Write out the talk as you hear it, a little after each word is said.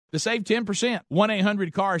to save 10%.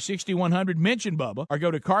 1-800-CAR-6100, mention Bubba, or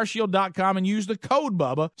go to carshield.com and use the code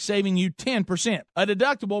Bubba, saving you 10%. A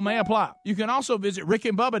deductible may apply. You can also visit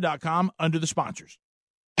rickandbubba.com under the sponsors.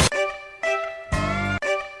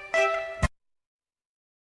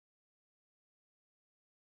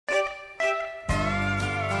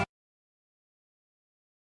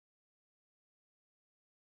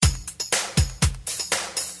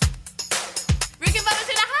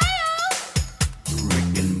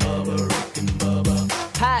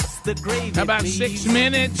 How about 6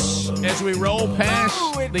 minutes as we roll past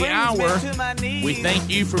the hour? We thank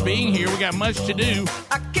you for being here. We got much to do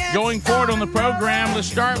going forward on the program. Let's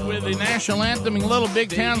start with the national anthem, and Little Big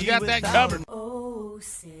Town's got that covered. Oh,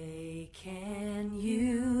 say, can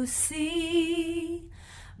you see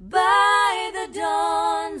by the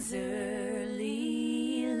dawn's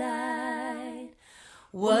early light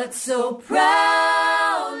what so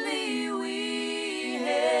proudly we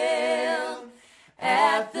hailed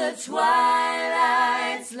at the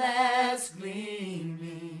twilight's last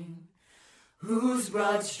gleaming, whose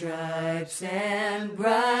broad stripes and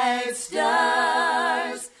bright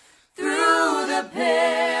stars through the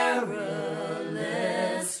perilous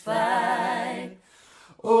fight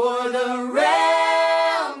o'er the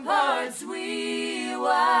ramparts we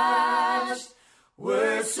watched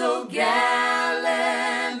were so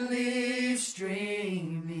gallantly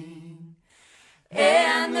streaming,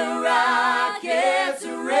 and the rocket's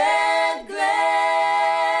red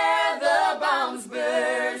glare, the bombs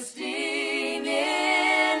bursting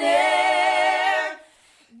in air,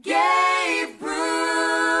 gave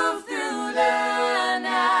proof through the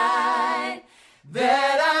night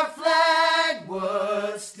that our flag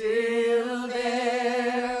was still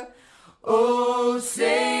there. Oh,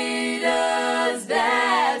 say does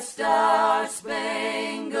that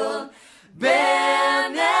star-spangled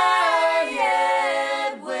banner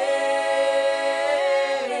yet wave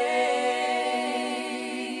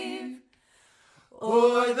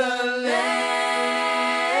o'er the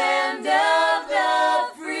land of the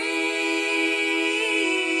free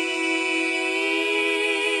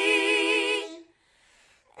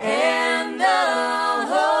and the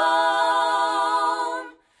home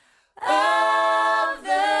of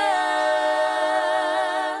the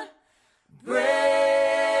brave.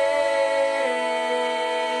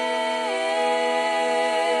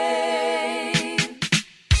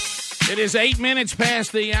 It is 8 minutes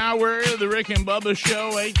past the hour. The Rick and Bubba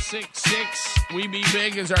Show,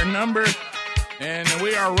 866-WE-BE-BIG is our number. And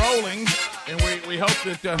we are rolling, and we hope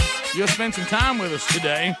that you'll spend some time with us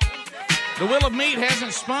today. The Wheel of Meat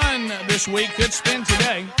hasn't spun this week. Could spin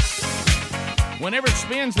today. Whenever it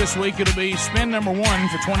spins this week, it'll be spin number 1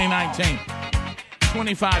 for 2019.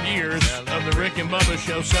 25 years of the Rick and Bubba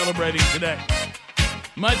Show celebrating today.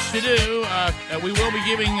 Much to do. We will be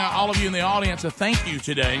giving all of you in the audience a thank you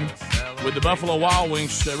today with the Buffalo Wild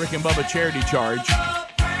Wings Rick and Bubba charity charge.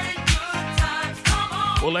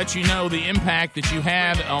 We'll let you know the impact that you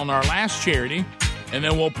had on our last charity, and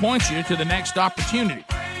then we'll point you to the next opportunity.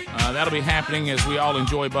 That'll be happening as we all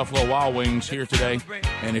enjoy Buffalo Wild Wings here today.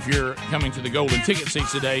 And if you're coming to the Golden Ticket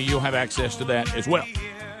Seats today, you'll have access to that as well.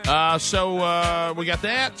 So we got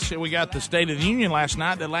that. We got the State of the Union last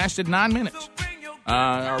night that lasted 9 minutes.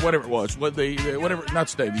 Or whatever it was, whatever, not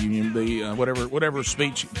State of the Union, the whatever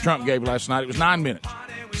speech Trump gave last night. It was 9 minutes.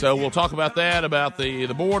 So we'll talk about that, about the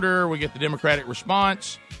border. We get the Democratic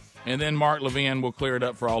response, and then Mark Levin will clear it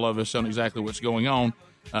up for all of us on exactly what's going on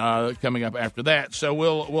coming up after that. So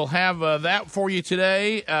we'll have that for you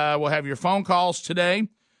today. We'll have your phone calls today,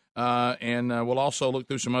 and we'll also look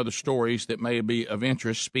through some other stories that may be of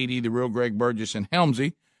interest. Speedy, the real Greg Burgess, and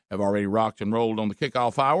Helmsy have already rocked and rolled on the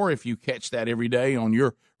kickoff hour. If you catch that every day on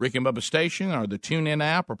your Rick and Bubba station or the TuneIn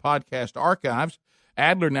app or podcast archives,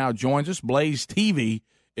 Adler now joins us. Blaze TV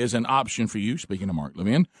is an option for you, speaking of Mark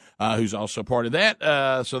Levin, who's also part of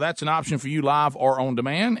that. So that's an option for you live or on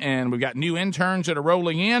demand. And we've got new interns that are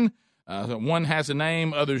rolling in. One has a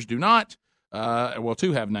name, others do not. Well,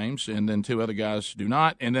 two have names, and then two other guys do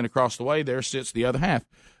not. And then across the way, there sits the other half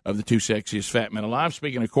of the two sexiest fat men alive.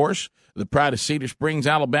 Speaking, of course, the pride of Cedar Springs,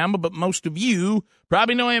 Alabama, but most of you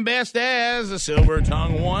probably know him best as the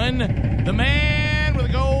Silver-Tongue One, the man with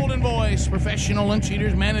a golden voice, professional lunch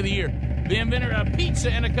eaters, man of the year, the inventor of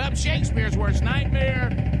pizza in a cup, Shakespeare's worst nightmare,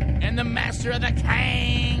 and the master of the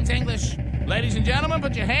King's English. Ladies and gentlemen,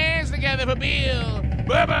 put your hands together for Bill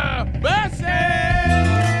Bubba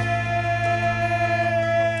Bussey!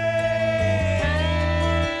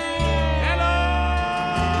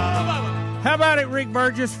 How about it, Rick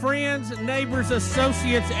Burgess? Friends, neighbors,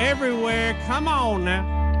 associates everywhere. Come on now.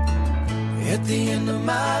 At the end of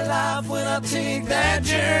my life, when I take that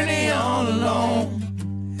journey on alone,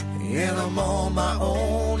 and I'm on my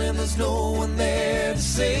own, and there's no one there to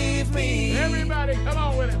save me. Everybody, come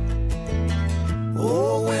on with it.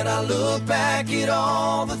 Oh, when I look back at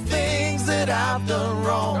all the things that I've done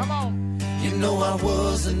wrong, Come on. you know I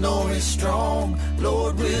wasn't always strong.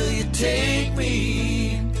 Lord, will you take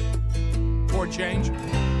me? For change.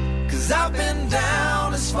 'Cause I've been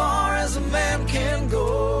down as far as a man can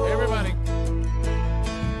go. Everybody.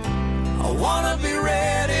 I wanna be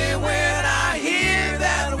ready when I hear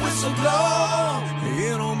that whistle blow.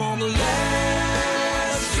 And I'm on the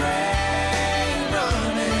last train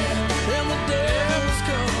running, and the devil's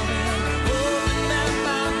coming, hoping that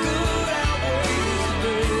my good outweighs the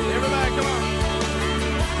bad. Everybody, come on.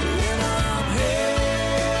 And I'm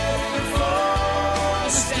heading for the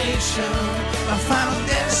station, my final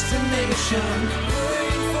destination.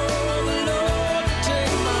 Waiting for the Lord to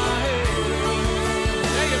take my hand.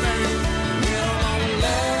 Take it, baby.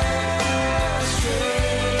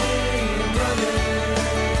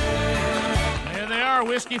 There they are,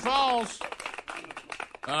 Whiskey Falls.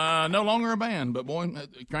 No longer a band, but boy,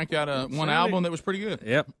 cranked out one album that was pretty good.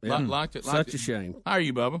 Yep. Liked it. Such a shame. How are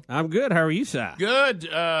you, Bubba? I'm good. How are you, Si? Good.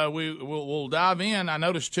 We'll dive in. I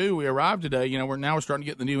noticed too. We arrived today. You know, we're starting to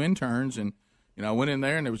get the new interns, and you know, I went in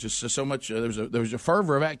there and there was just so much. There was a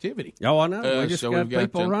fervor of activity. Oh, I know. We just so got we've got,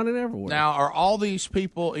 people running everywhere. Now, are all these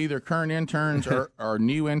people either current interns or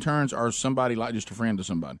new interns, or somebody like just a friend of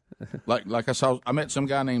somebody? Like I met some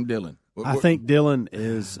guy named Dylan. I think Dylan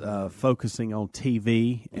is focusing on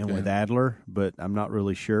TV and with Adler, but I'm not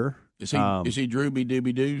really sure. Is he Drooby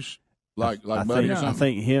Dooby Doos like Buddy or something? I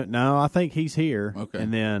think him. No, I think he's here. Okay.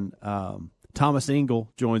 And then Thomas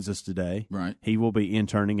Engel joins us today. Right. He will be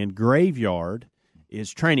interning, and Graveyard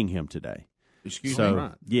is training him today. Excuse So me.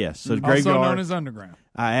 yes, so Also Graveyard. known as Underground.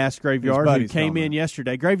 I asked Graveyard, who buddies came call in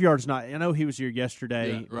yesterday. Graveyard's not. I know he was here yesterday,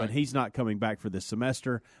 Yeah, right. but he's not coming back for this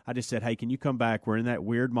semester. I just said, "Hey, can you come back? We're in that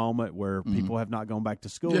weird moment where people have not gone back to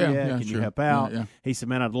school Yeah, yet. yeah, Can you sure. help out?" Yeah. He said,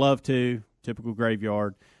 "Man, I'd love to." Typical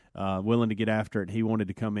Graveyard, willing to get after it. He wanted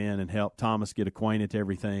to come in and help Thomas get acquainted to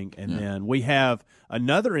everything. And then we have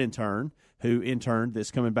another intern who interned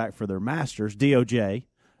that's coming back for their master's, DOJ.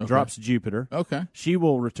 Drops to Jupiter. Okay. She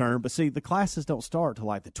will return, but see, the classes don't start till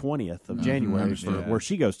like the 20th of January for where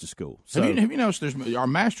she goes to school. So Have you noticed our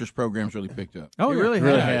master's program's really picked up? Oh, it really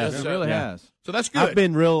has. has. It really Yeah. has. So that's good. I've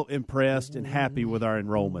been real impressed and happy with our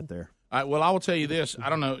enrollment there. Well, I will tell you this. I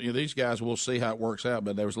don't know. These guys, we'll see how it works out,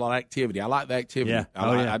 but there was a lot of activity. I like the activity. Yeah.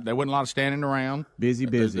 There wasn't a lot of standing around. Busy.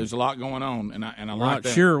 There's a lot going on, and I I'm like not that.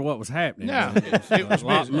 sure what was happening. Yeah, but it was a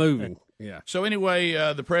lot busy. moving. Yeah. So anyway,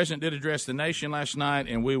 the president did address the nation last night,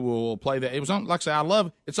 and we will play that. It was on, like I say, I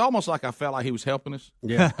love. It's almost like I felt like he was helping us.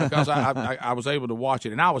 Yeah. Because I was able to watch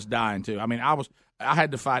it, and I was dying too. I mean, I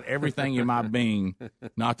had to fight everything in my being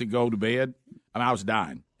not to go to bed. I mean, I was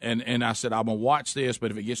dying, and I said I'm gonna watch this,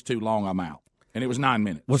 but if it gets too long, I'm out. And it was 9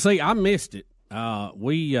 minutes. Well, see, I missed it. I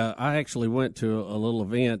actually went to a little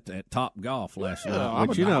event at Top Golf last night.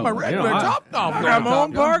 Which, I'm a regular Top Golf. I got my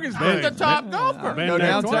own parking space. The Top Golf. been Go there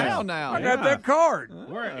downtown twice. now. I got that card.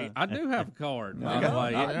 I do have a card, by the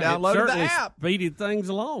way. I It downloaded the certainly app. speeded things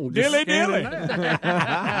along. Just Dilly scanning dilly.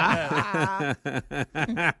 that.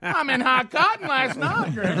 I'm in high cotton last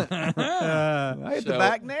night. Greg. I hit the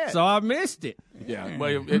back net. So I missed it. Yeah,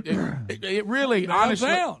 well, it really, honestly,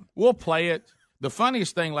 Downtown. we'll play it. The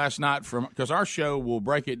funniest thing last night, because our show will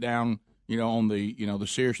break it down, on the the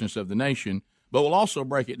seriousness of the nation, but we'll also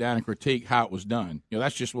break it down and critique how it was done.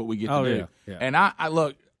 That's just what we get to do. Yeah. And I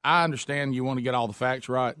look, I understand you want to get all the facts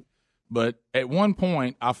right, but at one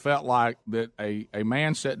point I felt like that a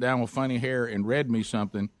man sat down with funny hair and read me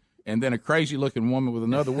something. And then a crazy-looking woman with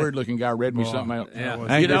another weird-looking guy read me something else. Yeah.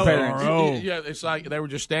 Angry parents. Yeah, it's like they were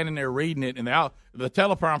just standing there reading it, and the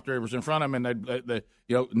teleprompter was in front of them, and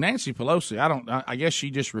Nancy Pelosi. I guess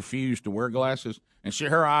she just refused to wear glasses, and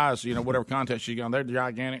her eyes, whatever contest she's on, they're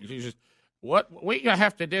gigantic. She's just. What we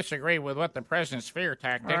have to disagree with what the president's fear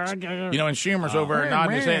tactics, and Schumer's over there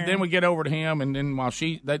nodding his head. Then we get over to him, and then while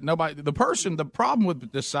the problem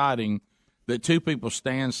with deciding that two people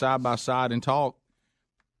stand side by side and talk.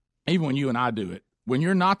 Even when you and I do it, when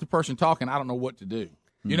you're not the person talking, I don't know what to do.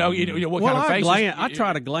 What kind of faces? I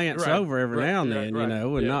try to glance Right, over every now and then,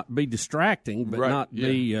 and not be distracting, but not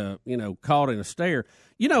be, caught in a stare.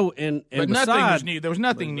 And But beside, nothing was new. There was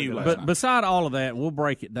nothing new last But night. beside all of that, and we'll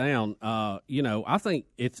break it down. I think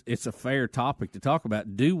it's a fair topic to talk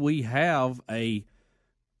about. Do we have an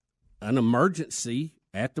emergency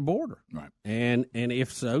at the border. Right. And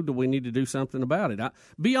if so, do we need to do something about it?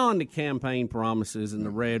 Beyond the campaign promises and the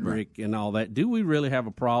rhetoric and all that, do we really have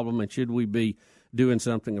a problem, and should we be doing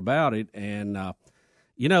something about it? And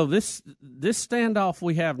this standoff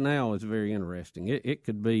we have now is very interesting. It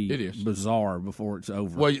could be bizarre before it's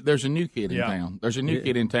over. Well, there's a new kid in town. There's a new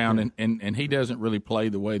kid in town, and he doesn't really play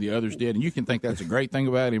the way the others did. And you can think that's a great thing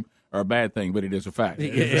about him or a bad thing, but it is a fact.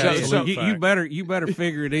 So you better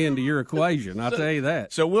figure it into your equation. I'll tell you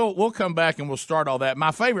that. So we'll come back and we'll start all that.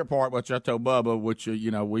 My favorite part, which I told Bubba, which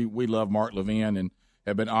we love Mark Levin and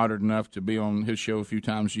have been honored enough to be on his show a few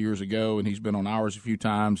times years ago, and he's been on ours a few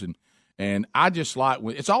times, and I just like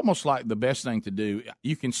it's almost like the best thing to do.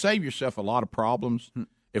 You can save yourself a lot of problems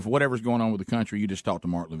if whatever's going on with the country, you just talk to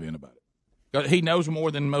Mark Levin about it. He knows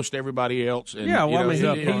more than most everybody else. And,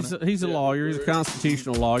 he's a lawyer. He's a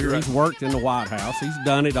constitutional lawyer. Right. He's worked in the White House. He's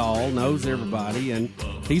done it all, knows everybody, and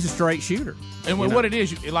he's a straight shooter. And what it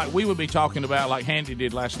is, like we would be talking about, like Handy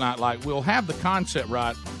did last night, like we'll have the concept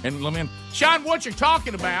right, and Levin, Sean, what you're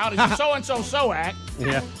talking about is a so-and-so act,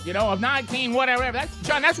 of 19 whatever.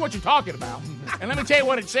 Sean, that's what you're talking about. And let me tell you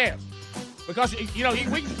what it says. Because,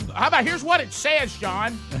 how about here's what it says,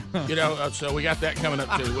 Sean. So we got that coming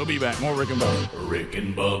up, too. We'll be back. More Rick and Bubba. Rick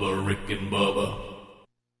and Bubba, Rick and Bubba.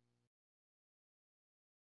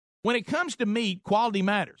 When it comes to meat, quality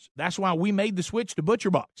matters. That's why we made the switch to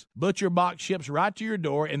ButcherBox. ButcherBox ships right to your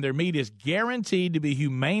door, and their meat is guaranteed to be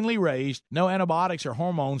humanely raised, no antibiotics or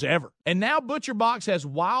hormones ever. And now ButcherBox has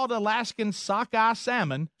wild Alaskan sockeye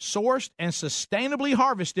salmon sourced and sustainably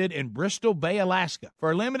harvested in Bristol Bay, Alaska.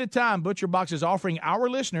 For a limited time, ButcherBox is offering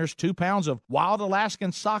our listeners 2 pounds of wild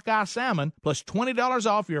Alaskan sockeye salmon plus $20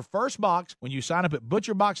 off your first box when you sign up at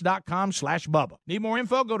butcherbox.com/Bubba. Need more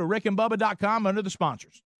info? Go to rickandbubba.com under the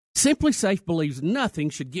sponsors. Simply Safe believes nothing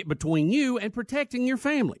should get between you and protecting your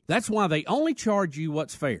family. That's why they only charge you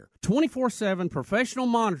what's fair. 24/7 professional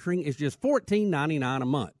monitoring is just $14.99 a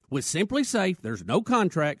month. With Simply Safe, there's no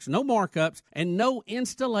contracts, no markups, and no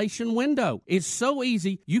installation window. It's so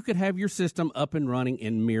easy, you could have your system up and running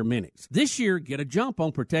in mere minutes. This year, get a jump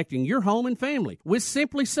on protecting your home and family with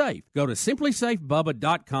Simply Safe. Go to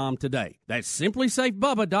simplysafebubba.com today. That's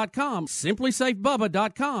simplysafebubba.com,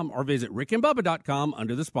 simplysafebubba.com, or visit rickandbubba.com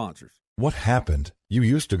under the sponsors. What happened? You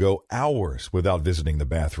used to go hours without visiting the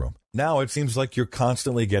bathroom. Now it seems like you're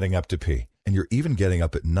constantly getting up to pee, and you're even getting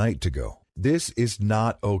up at night to go. This is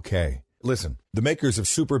not okay. Listen, the makers of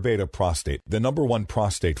Super Beta Prostate, the #1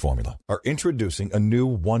 prostate formula, are introducing a new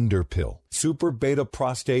wonder pill, Super Beta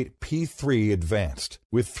Prostate P3 Advanced,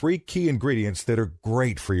 with 3 key ingredients that are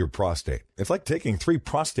great for your prostate. It's like taking 3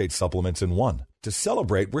 prostate supplements in one. To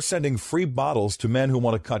celebrate, we're sending free bottles to men who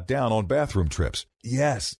want to cut down on bathroom trips.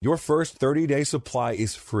 Yes, your first 30-day supply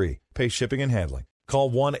is free. Pay shipping and handling. Call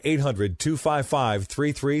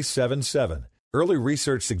 1-800-255-3377. Early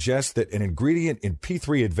research suggests that an ingredient in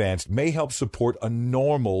P3 Advanced may help support a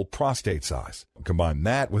normal prostate size. Combine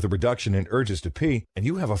that with a reduction in urges to pee, and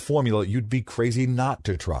you have a formula you'd be crazy not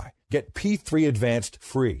to try. Get P3 Advanced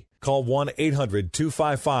free. Call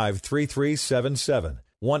 1-800-255-3377.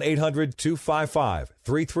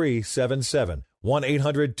 1-800-255-3377.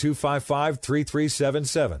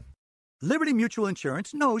 1-800-255-3377. Liberty Mutual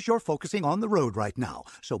Insurance knows you're focusing on the road right now,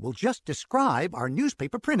 so we'll just describe our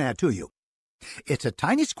newspaper print ad to you. It's a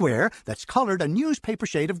tiny square that's colored a newspaper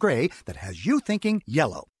shade of gray that has you thinking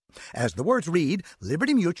yellow. As the words read,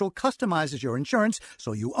 Liberty Mutual customizes your insurance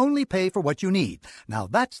so you only pay for what you need. Now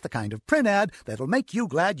that's the kind of print ad that'll make you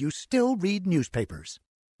glad you still read newspapers.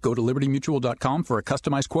 Go to LibertyMutual.com for a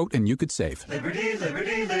customized quote and you could save. Liberty,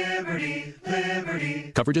 liberty, liberty,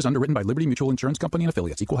 liberty. Coverage is underwritten by Liberty Mutual Insurance Company and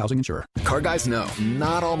affiliates. Equal housing insurer. Car guys know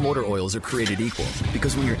not all motor oils are created equal,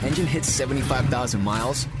 because when your engine hits 75,000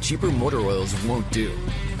 miles, cheaper motor oils won't do.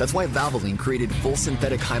 That's why Valvoline created full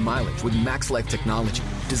synthetic high mileage with MaxLife technology,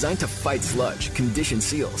 designed to fight sludge, condition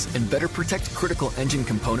seals, and better protect critical engine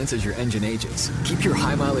components as your engine ages. Keep your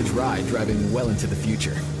high mileage ride driving well into the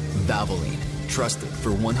future. Valvoline. Trusted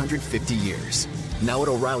for 150 years. Now at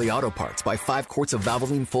O'Reilly Auto Parts, buy 5 quarts of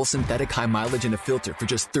Valvoline full synthetic high mileage and a filter for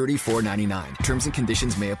just $34.99. Terms and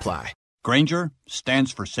conditions may apply. Grainger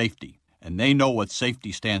stands for safety, and they know what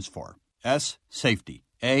safety stands for. S, safety.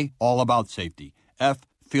 A, all about safety. F,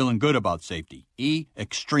 feeling good about safety. E,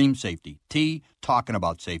 extreme safety. T, talking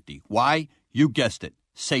about safety. Y, you guessed it,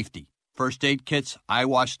 safety. First aid kits, eye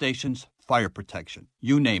wash stations, fire protection.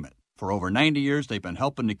 You name it. For over 90 years, they've been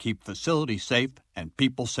helping to keep facilities safe and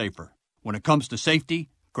people safer. When it comes to safety,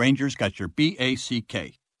 Grainger's got your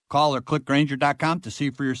BACK. Call or click Grainger.com to see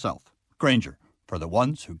for yourself. Grainger, for the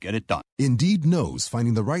ones who get it done. Indeed knows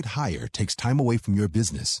finding the right hire takes time away from your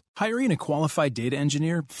business. Hiring a qualified data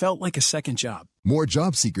engineer felt like a second job. More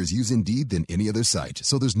job seekers use Indeed than any other site,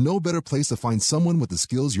 so there's no better place to find someone with the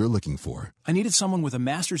skills you're looking for. I needed someone with a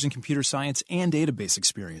master's in computer science and database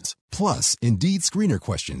experience. Plus, Indeed screener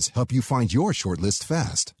questions help you find your shortlist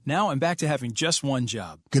fast. Now I'm back to having just one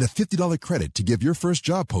job. Get a $50 credit to give your first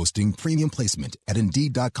job posting premium placement at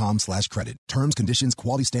Indeed.com/credit. Terms, conditions,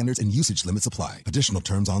 quality standards, and usage limits apply. Additional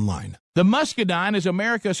terms online. The Muscadine is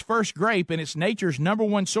America's first grape, and it's nature's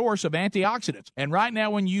 #1 source of antioxidants. And right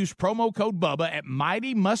now, when you use promo code BUBBA at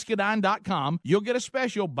MightyMuscadine.com, you'll get a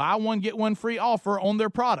special buy one, get one free offer on their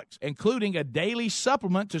products, including a daily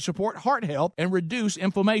supplement to support heart health and reduce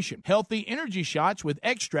inflammation. Healthy energy shots with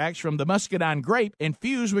extracts from the Muscadine grape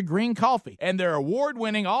infused with green coffee, and their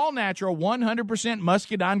award-winning, all-natural, 100%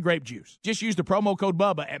 Muscadine grape juice. Just use the promo code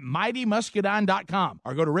BUBBA at MightyMuscadine.com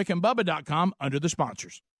or go to RickandBubba.com under the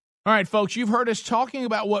sponsors. All right, folks, you've heard us talking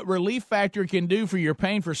about what Relief Factor can do for your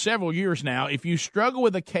pain for several years now. If you struggle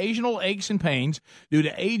with occasional aches and pains due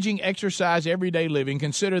to aging, exercise, everyday living,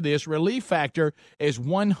 consider this. Relief Factor is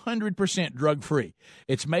 100% drug-free.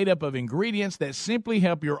 It's made up of ingredients that simply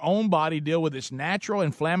help your own body deal with its natural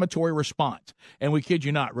inflammatory response. And we kid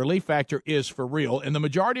you not, Relief Factor is for real. And the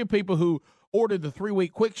majority of people who ordered the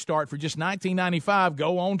 3-week quick start for just $19.95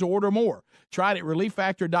 go on to order more. Try it at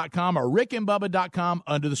ReliefFactor.com or RickandBubba.com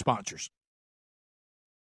under the sponsors.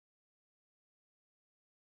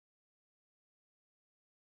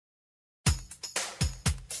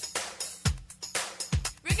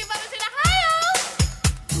 Rick and Bubba's in Ohio!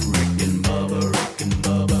 Rick and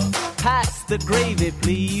Bubba. Pass the gravy,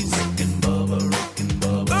 please. Rick and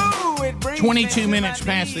Bubba. Ooh, it brings 22 minutes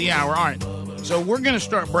past the hour. All right. So we're going to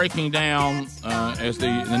start breaking down as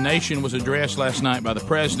the nation was addressed last night by the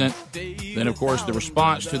president. Then, of course, the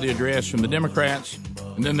response to the address from the Democrats,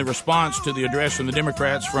 and then the response to the address from the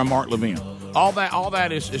Democrats from Mark Levin. All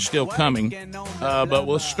that is still coming. But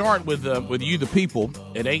we'll start with you, the people,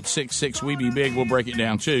 at 866 We Be Big. We'll break it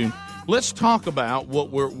down too. Let's talk about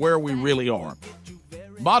where we really are.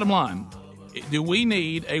 Bottom line: do we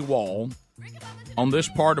need a wall on this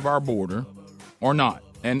part of our border or not?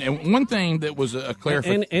 And one thing that was a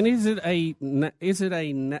clarification. And is it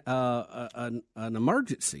an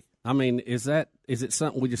emergency? I mean, is it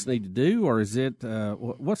something we just need to do, or is it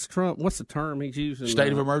what's the term he's using?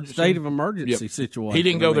 State of emergency. State of emergency situation. He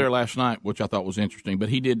didn't go there last night, which I thought was interesting, but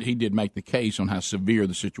he did make the case on how severe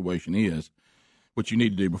the situation is, which you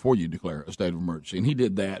need to do before you declare a state of emergency, and he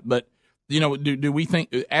did that. But do we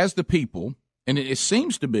think as the people? And it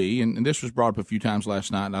seems to be, and this was brought up a few times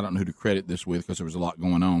last night, and I don't know who to credit this with because there was a lot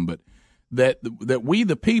going on, but that we,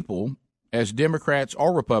 the people, as Democrats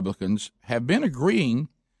or Republicans, have been agreeing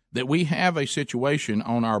that we have a situation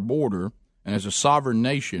on our border, and as a sovereign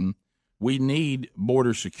nation, we need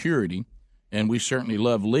border security, and we certainly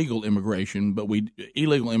love legal immigration, but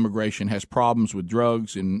illegal immigration has problems with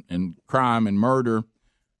drugs and crime and murder.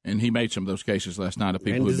 And he made some of those cases last night of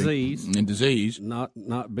people and disease, not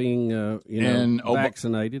being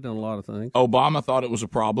vaccinated on a lot of things. Obama thought it was a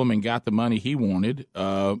problem and got the money he wanted.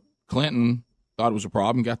 Clinton thought it was a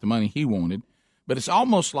problem, got the money he wanted. But it's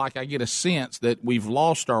almost like I get a sense that we've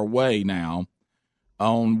lost our way now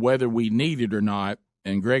on whether we need it or not.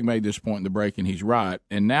 And Greg made this point in the break, and he's right.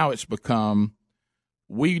 And now it's become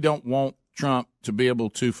we don't want Trump to be able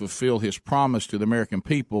to fulfill his promise to the American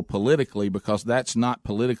people politically, because that's not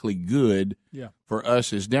politically good for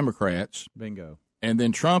us as Democrats. Bingo. And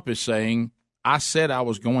then Trump is saying, I said I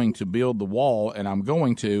was going to build the wall, and I'm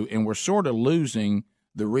going to, and we're sort of losing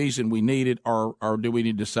the reason we need it, or do we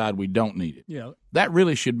need to decide we don't need it? Yeah. That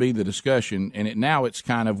really should be the discussion, and now it's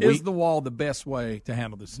kind of... Is the wall the best way to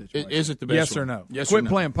handle this situation? Is it the best Yes way? Or no? Yes Quit or no.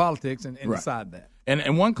 playing politics and decide that.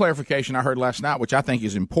 And one clarification I heard last night, which I think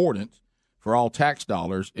is important for all tax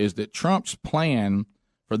dollars, is that Trump's plan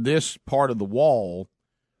for this part of the wall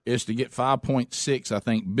is to get 5.6, I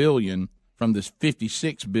think, billion from this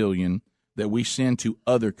 56 billion that we send to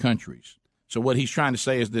other countries. So what he's trying to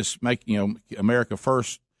say is this: America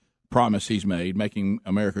First promise he's made, making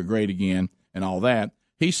America great again, and all that.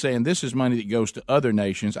 He's saying this is money that goes to other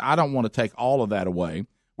nations. I don't want to take all of that away.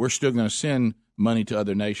 We're still going to send money to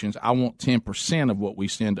other nations. I want 10% of what we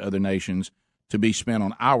send to other nations to be spent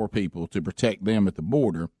on our people to protect them at the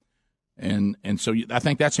border. And so I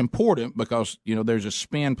think that's important because, there's a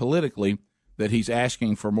spin politically that he's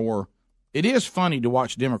asking for more it is funny to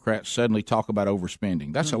watch Democrats suddenly talk about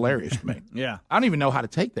overspending. That's hilarious to me. Yeah. I don't even know how to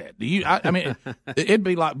take that. Do you? I mean, it'd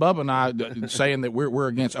be like Bubba and I saying that we're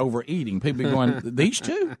against overeating. People be going, these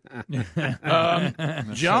two?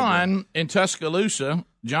 John in Tuscaloosa.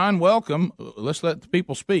 John, welcome. Let's let the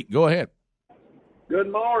people speak. Go ahead. Good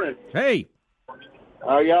morning. Hey.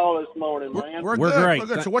 How y'all this morning, man? We're good. great. We're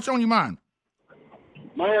good. So what's on your mind?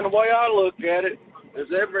 Man, the way I look at it is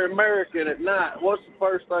every American at night, what's the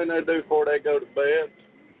first thing they do before they go to bed?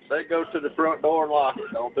 They go to the front door and lock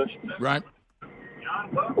it, don't they? Right.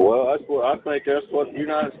 Well, I think that's what the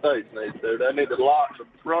United States needs to do. They need to lock the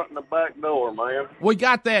front and the back door, man. We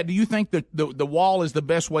got that. Do you think that the wall is the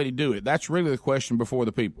best way to do it? That's really the question before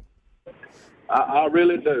the people. I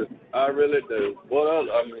really do. I really do. What else?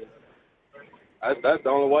 I mean, that's the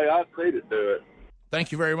only way I see to do it.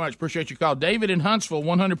 Thank you very much. Appreciate your call. David in Huntsville,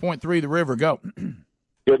 100.3 The River. Go.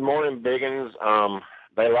 Good morning, Biggins.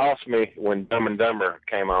 They lost me when Dumb and Dumber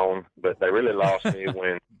came on, but they really lost me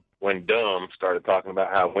when Dumb started talking about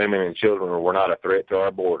how women and children were not a threat to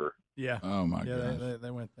our border. Yeah. Oh, my God. Yeah, they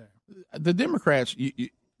went there. The Democrats,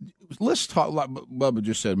 let's talk like Bubba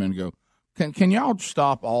just said a minute ago. Can y'all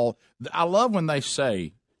stop all? I love when they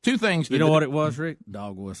say two things. You know what it was, Rick?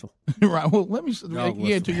 Dog whistle. Right. Well, let me. Dog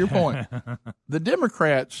Yeah, whistle. to your point, the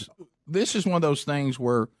Democrats. This is one of those things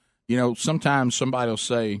where sometimes somebody will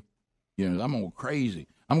say, I'm gonna go crazy.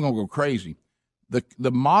 I'm gonna go crazy.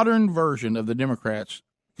 The modern version of the Democrats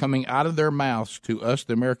coming out of their mouths to us,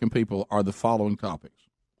 the American people, are the following topics: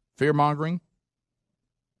 fear mongering.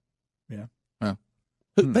 Yeah.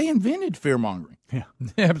 They invented fear mongering. Yeah,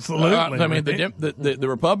 absolutely. I mean, the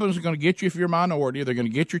Republicans are going to get you if you're a minority. They're going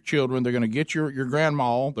to get your children. They're going to get your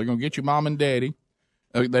grandma. They're going to get your mom and daddy.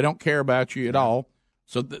 They don't care about you at all.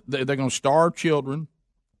 So they're going to starve children.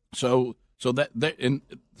 So they're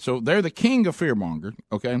the king of fear mongering.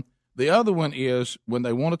 Okay. The other one is when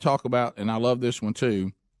they want to talk about, and I love this one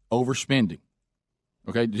too, overspending.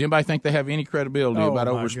 Okay. Does anybody think they have any credibility about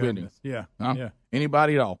overspending? Goodness. Yeah. Huh? Yeah.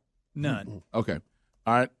 Anybody at all? None. Okay.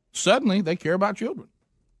 All right. Suddenly, they care about children.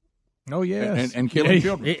 Oh, yes. And killing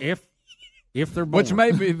children. If they're born. Which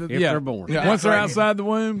may be, they're born. Yeah, once they're outside the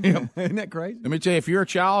womb. Isn't that crazy? Let me tell you, if you're a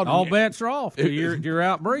child. All bets are off. You're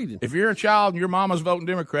out breeding. If you're a child and your mama's voting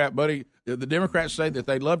Democrat, buddy, the Democrats say that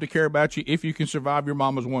they'd love to care about you if you can survive your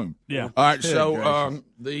mama's womb. Yeah. All right. So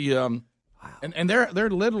and they're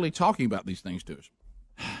literally talking about these things to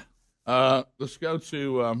us. Let's go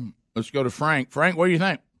to Frank. Frank, what do you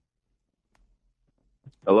think?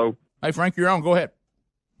 Hello. Hey, Frank, you're on. Go ahead.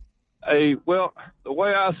 Hey, well, the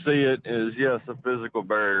way I see it is, yes, a physical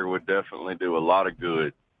barrier would definitely do a lot of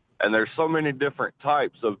good. And there's so many different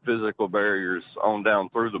types of physical barriers on down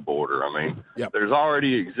through the border. I mean, There's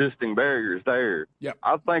already existing barriers there. Yep.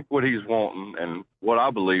 I think what he's wanting and what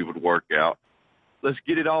I believe would work out, let's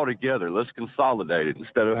get it all together. Let's consolidate it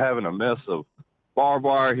instead of having a mess of barbed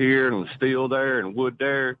wire here and steel there and wood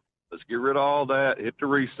there. Let's get rid of all that, hit the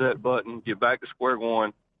reset button, get back to square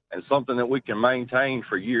one, and something that we can maintain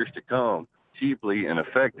for years to come cheaply and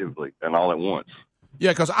effectively and all at once.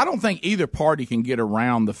 Yeah, because I don't think either party can get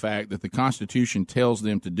around the fact that the Constitution tells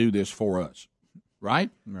them to do this for us, right?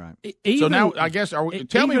 Right. So now, I guess,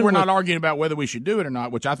 tell me we're not arguing about whether we should do it or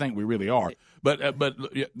not, which I think we really are. But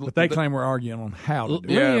they claim we're arguing on how to do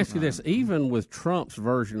it. Let me ask you this: even with Trump's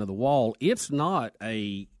version of the wall, it's not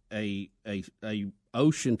a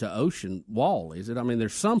ocean to ocean wall, is it? I mean,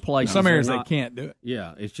 there's some places, some areas they can't do it.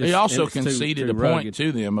 Yeah, it's just. He also conceded too a point rugged.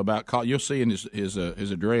 to them about. You'll see in his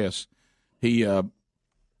address, he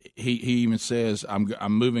even says,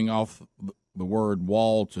 "I'm moving off the word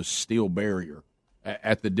wall to steel barrier."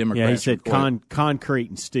 At the Democrats, he said concrete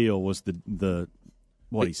and steel was the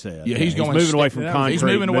what he said. Yeah, he's going moving away from concrete. He's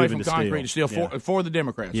moving away from to concrete to steel for the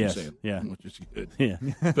Democrats. Yes. He said, yeah, which is good. Yeah,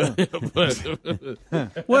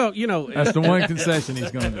 well, that's the one concession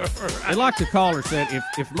he's going to do. And like the caller said,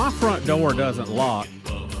 if my front door doesn't lock,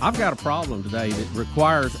 I've got a problem today that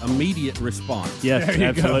requires immediate response. Yes,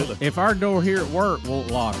 absolutely. If our door here at work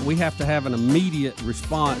won't lock, we have to have an immediate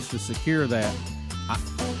response to secure that.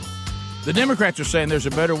 The Democrats are saying there's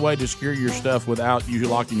a better way to secure your stuff without you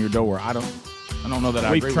locking your door. I don't know that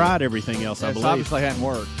I agree. We've tried everything else, I believe. Obviously hadn't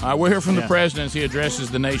worked. All right, we'll hear from the president as he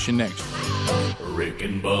addresses the nation next. Rick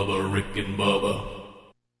and Bubba, Rick and Bubba.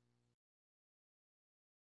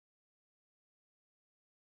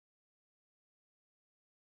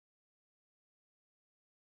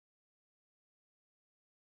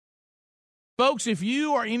 Folks, if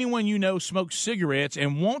you or anyone you know smokes cigarettes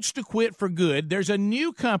and wants to quit for good, there's a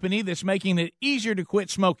new company that's making it easier to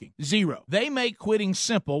quit smoking, Zero. They make quitting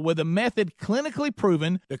simple with a method clinically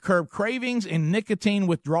proven to curb cravings and nicotine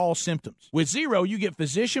withdrawal symptoms. With Zero, you get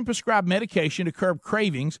physician-prescribed medication to curb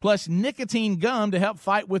cravings, plus nicotine gum to help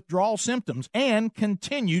fight withdrawal symptoms, and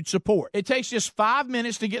continued support. It takes just 5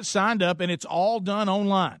 minutes to get signed up, and it's all done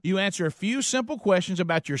online. You answer a few simple questions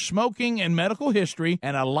about your smoking and medical history,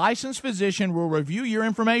 and a licensed physician will review your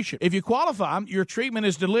information. If you qualify, your treatment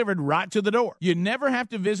is delivered right to the door. You never have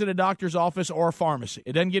to visit a doctor's office or a pharmacy.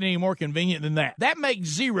 It doesn't get any more convenient than that. That makes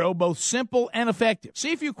Zero both simple and effective.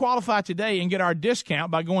 See if you qualify today and get our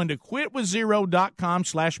discount by going to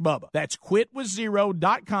quitwithzero.com/Bubba. That's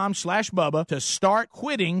quitwithzero.com/Bubba to start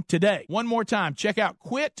quitting today. One more time, check out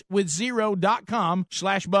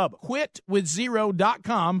quitwithzero.com/Bubba.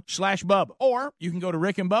 Quitwithzero.com/Bubba. Or you can go to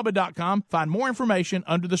rickandbubba.com, find more information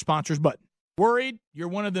under the sponsors button. Worried you're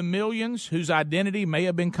one of the millions whose identity may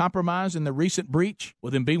have been compromised in the recent breach? Well,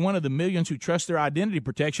 then be one of the millions who trust their identity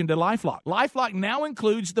protection to LifeLock. LifeLock now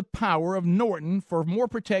includes the power of Norton for more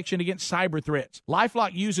protection against cyber threats.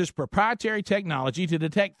 LifeLock uses proprietary technology to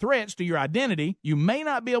detect threats to your identity you may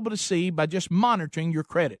not be able to see by just monitoring your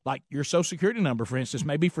credit, like your Social Security number, for instance,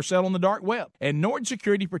 may be for sale on the dark web. And Norton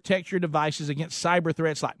Security protects your devices against cyber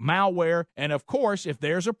threats like malware. And of course, if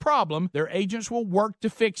there's a problem, their agents will work to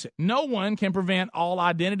fix it. No one can prevent all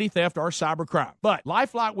identity theft or cybercrime. But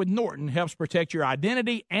LifeLock with Norton helps protect your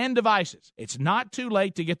identity and devices. It's not too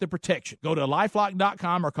late to get the protection. Go to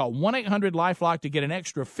LifeLock.com or call 1-800-LifeLock to get an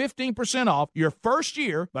extra 15% off your first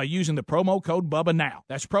year by using the promo code BUBBA now.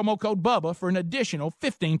 That's promo code BUBBA for an additional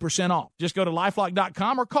 15% off. Just go to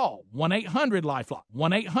LifeLock.com or call 1-800-LifeLock.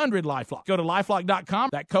 1-800-LifeLock. Go to LifeLock.com.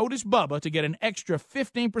 That code is BUBBA to get an extra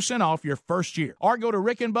 15% off your first year. Or go to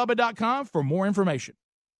rickandbubba.com for more information.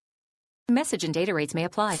 Message and data rates may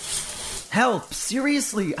apply. Help!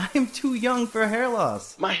 Seriously, I am too young for hair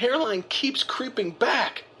loss. My hairline keeps creeping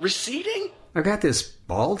back. Receding? I got this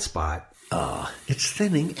bald spot. It's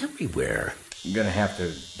thinning everywhere. I'm gonna have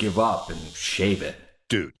to give up and shave it.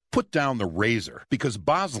 Dude, put down the razor, because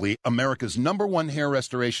Bosley, America's #1 hair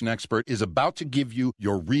restoration expert, is about to give you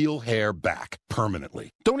your real hair back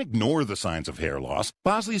permanently. Don't ignore the signs of hair loss.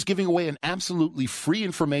 Bosley is giving away an absolutely free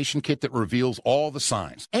information kit that reveals all the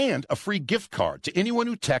signs, and a free gift card to anyone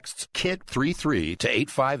who texts KIT33 to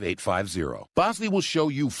 85850. Bosley will show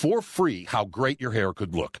you for free how great your hair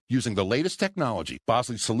could look using the latest technology.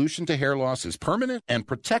 Bosley's solution to hair loss is permanent and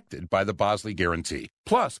protected by the Bosley Guarantee.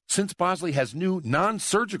 Plus, since Bosley has new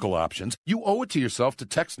non-surgical options, you owe it to yourself to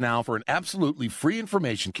text now for an absolutely free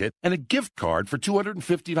information kit and a gift card for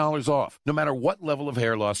 $250 off, no matter what level of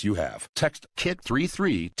hair loss you have. Text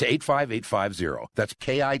KIT33 to 85850. That's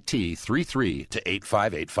KIT33 to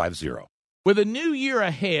 85850. With a new year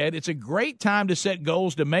ahead, it's a great time to set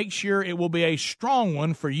goals to make sure it will be a strong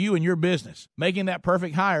one for you and your business. Making that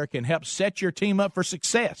perfect hire can help set your team up for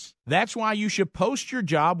success. That's why you should post your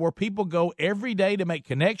job where people go every day to make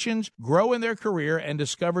connections, grow in their career, and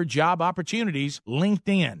discover job opportunities,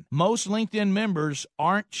 LinkedIn. Most LinkedIn members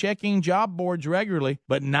aren't checking job boards regularly,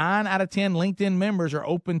 but 9 out of 10 LinkedIn members are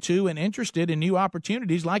open to and interested in new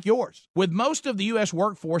opportunities like yours. With most of the U.S.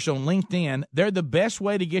 workforce on LinkedIn, they're the best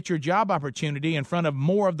way to get your job opportunity in front of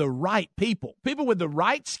more of the right people. People with the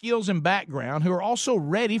right skills and background who are also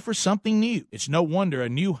ready for something new. It's no wonder a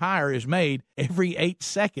new hire is made every 8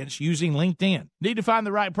 seconds using LinkedIn. Need to find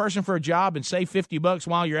the right person for a job and save $50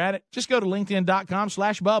 while you're at it? Just go to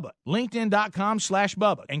LinkedIn.com/Bubba.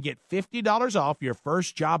 LinkedIn.com/Bubba and get $50 off your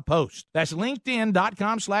first job post. That's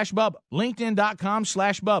LinkedIn.com/Bubba.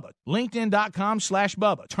 LinkedIn.com/Bubba.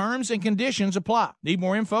 LinkedIn.com/Bubba. Terms and conditions apply. Need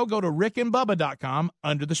more info? Go to rickandbubba.com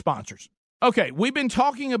under the sponsors. Okay, we've been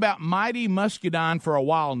talking about Mighty Muscadine for a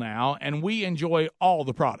while now, and we enjoy all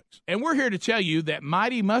the products. And we're here to tell you that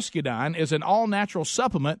Mighty Muscadine is an all-natural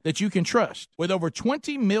supplement that you can trust. With over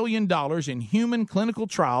 $20 million in human clinical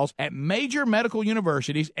trials at major medical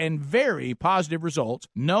universities and very positive results,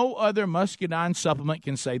 no other muscadine supplement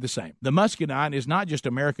can say the same. The muscadine is not just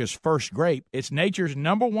America's first grape, it's nature's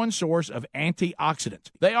 #1 source of antioxidants.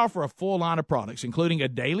 They offer a full line of products, including a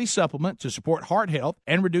daily supplement to support heart health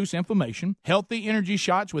and reduce inflammation, healthy energy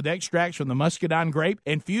shots with extracts from the muscadine grape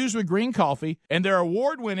infused with green coffee, and their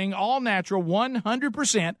award-winning all-natural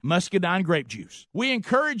 100% muscadine grape juice. We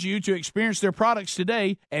encourage you to experience their products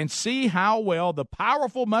today and see how well the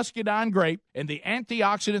powerful muscadine grape and the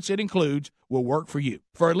antioxidants it includes will work for you.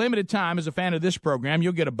 For a limited time, as a fan of this program,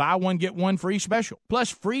 you'll get a buy one, get one free special, plus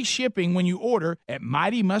free shipping when you order at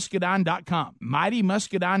MightyMuscadine.com.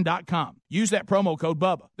 MightyMuscadine.com. Use that promo code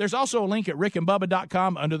BUBBA. There's also a link at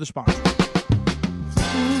rickandbubba.com under the sponsor.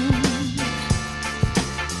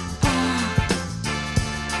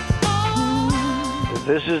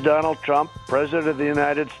 This is Donald Trump, President of the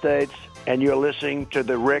United States, and you're listening to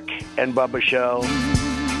The Rick and Bubba Show.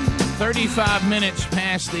 35 minutes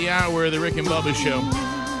past the hour of The Rick and Bubba Show.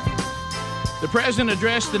 The President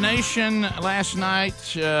addressed the nation last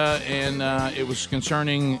night, and it was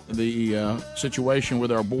concerning the situation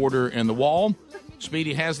with our border and the wall.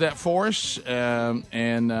 Speedy has that for us,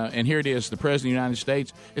 and here it is, the President of the United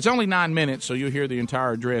States. It's only 9 minutes, so you'll hear the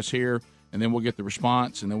entire address here. And then we'll get the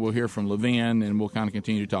response, and then we'll hear from Levin, and we'll kind of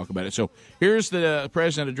continue to talk about it. So here's the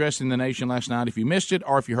President addressing the nation last night. If you missed it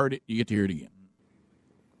or if you heard it, you get to hear it again.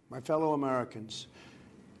 My fellow Americans,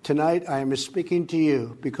 tonight I am speaking to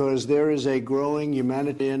you because there is a growing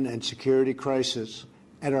humanitarian and security crisis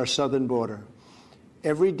at our southern border.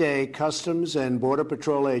 Every day, Customs and Border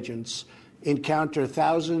Patrol agents encounter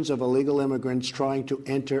thousands of illegal immigrants trying to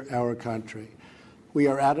enter our country. We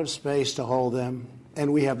are out of space to hold them,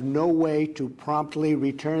 and we have no way to promptly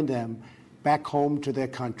return them back home to their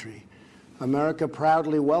country. America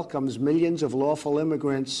proudly welcomes millions of lawful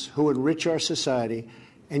immigrants who enrich our society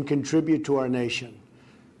and contribute to our nation.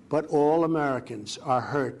 But all Americans are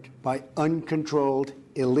hurt by uncontrolled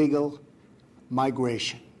illegal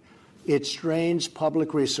migration. It strains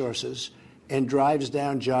public resources and drives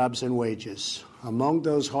down jobs and wages. Among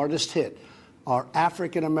those hardest hit are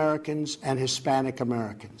African Americans and Hispanic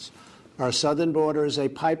Americans. Our southern border is a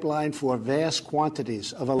pipeline for vast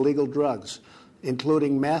quantities of illegal drugs,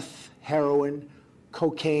 including meth, heroin,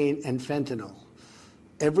 cocaine, and fentanyl.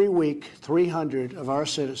 Every week, 300 of our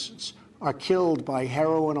citizens are killed by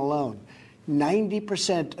heroin alone,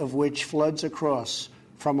 90% of which floods across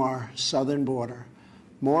from our southern border.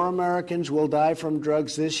 More Americans will die from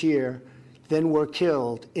drugs this year than were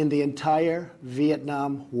killed in the entire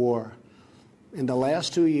Vietnam War. In the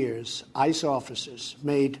last 2 years, ICE officers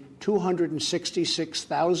made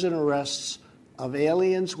 266,000 arrests of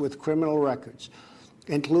aliens with criminal records,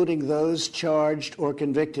 including those charged or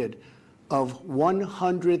convicted of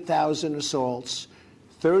 100,000 assaults,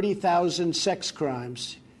 30,000 sex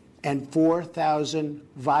crimes, and 4,000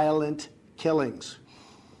 violent killings.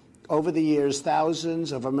 Over the years,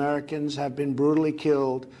 thousands of Americans have been brutally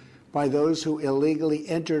killed by those who illegally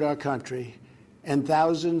entered our country, and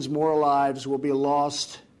thousands more lives will be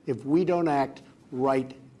lost if we don't act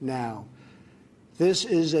right now. This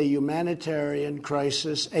is a humanitarian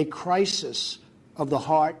crisis, a crisis of the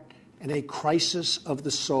heart, and a crisis of the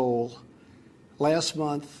soul. Last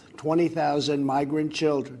month, 20,000 migrant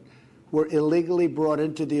children were illegally brought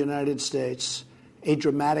into the United States, a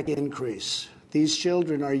dramatic increase. These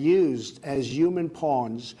children are used as human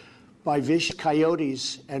pawns by vicious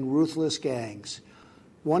coyotes and ruthless gangs.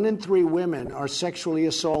 1 in 3 women are sexually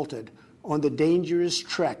assaulted on the dangerous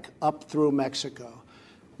trek up through Mexico.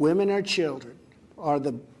 Women and children are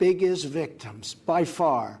the biggest victims, by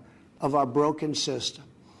far, of our broken system.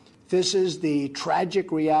 This is the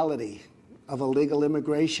tragic reality of illegal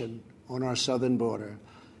immigration on our southern border.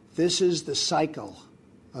 This is the cycle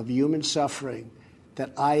of human suffering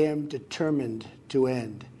that I am determined to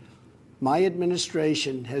end. My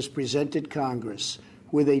administration has presented Congress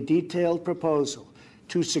with a detailed proposal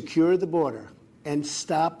to secure the border and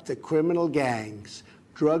stop the criminal gangs,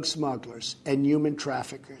 drug smugglers, and human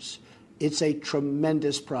traffickers. It's a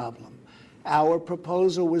tremendous problem. Our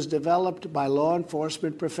proposal was developed by law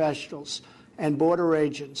enforcement professionals and border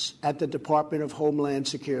agents at the Department of Homeland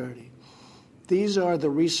Security. These are the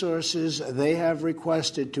resources they have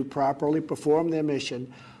requested to properly perform their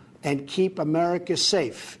mission and keep America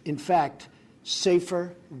safe, in fact,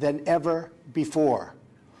 safer than ever before.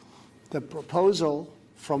 The proposal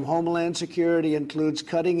from Homeland Security includes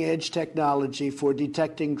cutting-edge technology for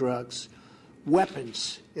detecting drugs,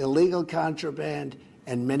 weapons, illegal contraband,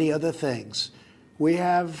 and many other things. We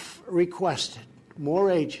have requested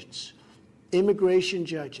more agents, immigration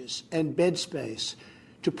judges, and bed space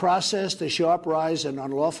to process the sharp rise in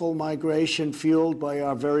unlawful migration fueled by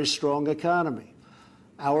our very strong economy.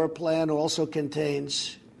 Our plan also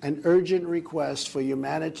contains an urgent request for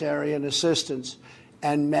humanitarian assistance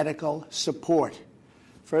and medical support.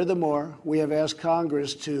 Furthermore, we have asked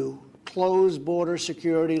Congress to close border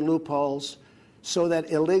security loopholes so that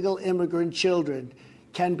illegal immigrant children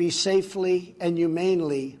can be safely and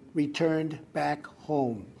humanely returned back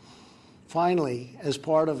home. Finally, as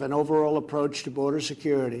part of an overall approach to border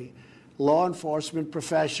security, law enforcement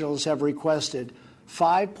professionals have requested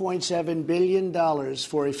 $5.7 billion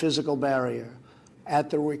for a physical barrier.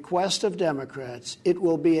 At the request of Democrats, it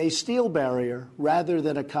will be a steel barrier rather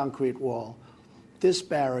than a concrete wall. This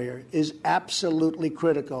barrier is absolutely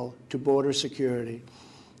critical to border security.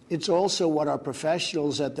 It's also what our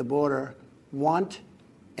professionals at the border want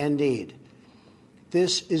and need.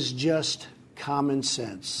 This is just common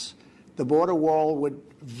sense. The border wall would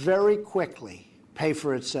very quickly pay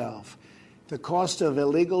for itself. The cost of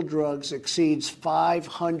illegal drugs exceeds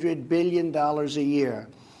 $500 billion a year,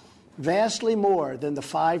 vastly more than the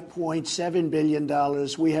 $5.7 billion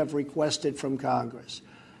we have requested from Congress.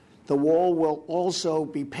 The wall will also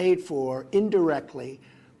be paid for indirectly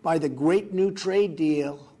by the great new trade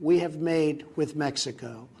deal we have made with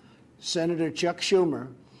Mexico. Senator Chuck Schumer,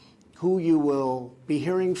 who you will be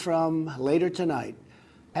hearing from later tonight,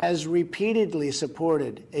 has repeatedly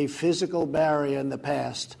supported a physical barrier in the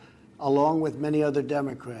past, along with many other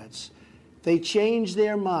Democrats. They changed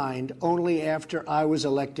their mind only after I was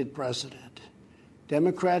elected president.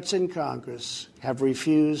 Democrats in Congress have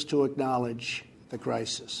refused to acknowledge the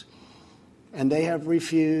crisis, and they have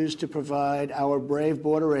refused to provide our brave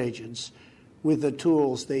border agents with the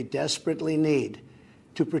tools they desperately need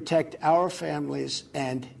to protect our families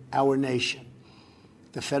and our nation.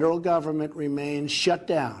 The federal government remains shut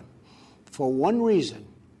down for one reason,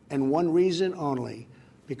 and one reason only,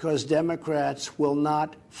 because Democrats will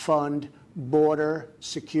not fund border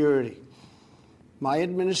security. My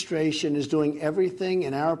administration is doing everything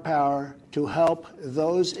in our power to help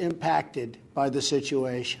those impacted by the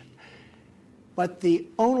situation. But the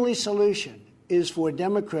only solution is for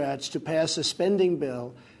Democrats to pass a spending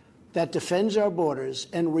bill that defends our borders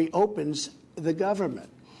and reopens the government.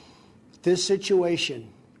 This situation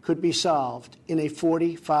could be solved in a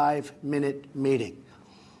 45-minute meeting.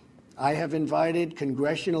 I have invited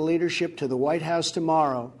congressional leadership to the White House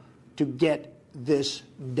tomorrow to get this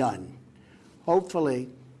done. Hopefully,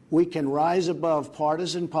 we can rise above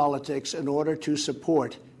partisan politics in order to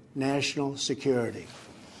support national security.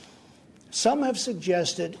 Some have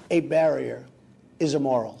suggested a barrier is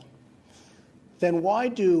immoral. Then why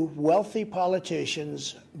do wealthy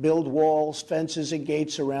politicians build walls, fences, and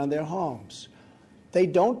gates around their homes? They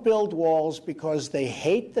don't build walls because they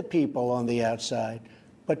hate the people on the outside,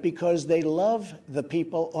 but because they love the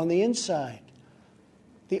people on the inside.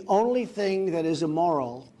 The only thing that is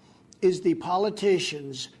immoral is the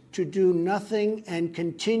politicians to do nothing and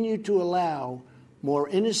continue to allow more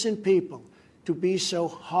innocent people to be so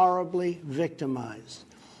horribly victimized.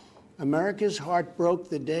 America's heart broke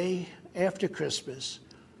the day after Christmas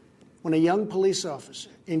when a young police officer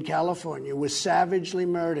in California was savagely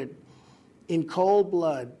murdered in cold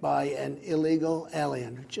blood by an illegal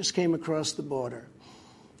alien who just came across the border.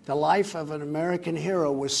 The life of an American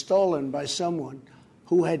hero was stolen by someone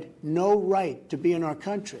who had no right to be in our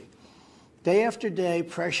country. Day after day,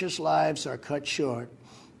 precious lives are cut short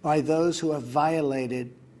by those who have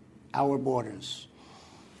violated our borders.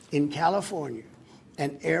 In California,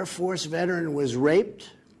 an Air Force veteran was raped,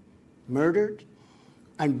 murdered,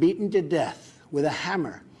 and beaten to death with a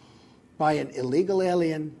hammer by an illegal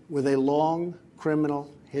alien with a long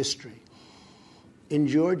criminal history. In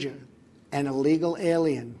Georgia, an illegal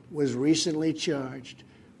alien was recently charged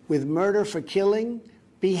with murder for killing,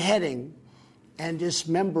 beheading, and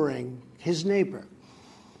dismembering his neighbor.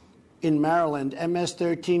 In Maryland,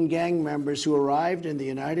 MS-13 gang members who arrived in the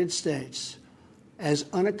United States as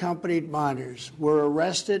unaccompanied minors were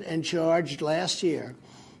arrested and charged last year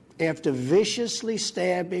after viciously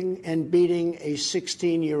stabbing and beating a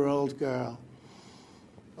 16-year-old girl.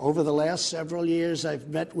 Over the last several years, I've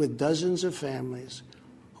met with dozens of families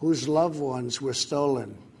whose loved ones were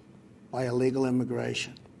stolen by illegal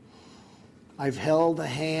immigration. I've held the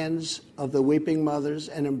hands of the weeping mothers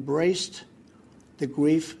and embraced the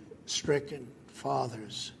grief-stricken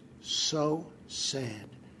fathers. So sad,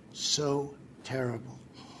 so terrible.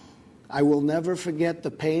 I will never forget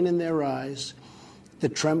the pain in their eyes, the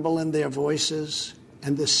tremble in their voices,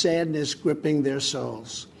 and the sadness gripping their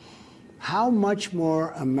souls. How much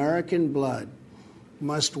more American blood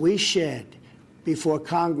must we shed before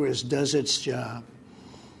Congress does its job?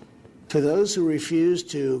 To those who refuse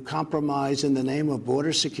to compromise in the name of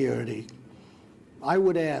border security, I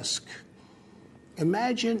would ask,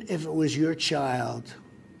 imagine if it was your child,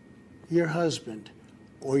 your husband,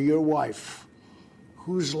 or your wife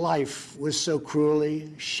whose life was so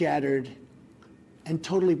cruelly shattered and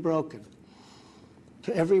totally broken.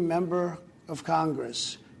 To every member of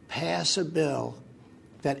Congress, pass a bill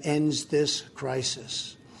that ends this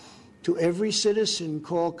crisis. To every citizen,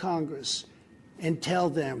 call Congress and tell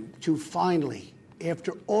them to finally,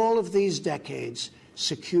 after all of these decades,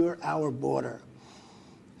 secure our border.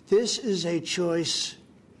 This is a choice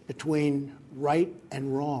between right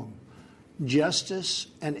and wrong, justice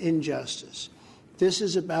and injustice. This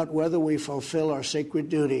is about whether we fulfill our sacred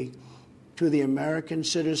duty to the American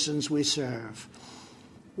citizens we serve.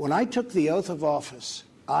 When I took the oath of office,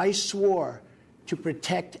 I swore to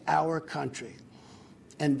protect our country.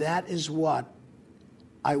 And that is what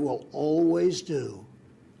I will always do.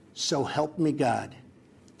 So help me God.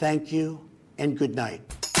 Thank you and good night.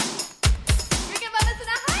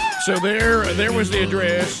 So there was the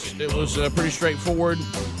address. It was pretty straightforward.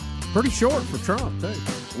 Pretty short for Trump, too.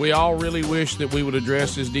 We all really wish that we would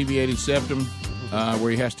address his deviated septum,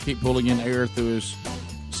 where he has to keep pulling in air through his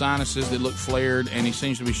sinuses that look flared, and he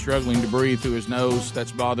seems to be struggling to breathe through his nose.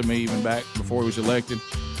 That's bothered me even back before he was elected.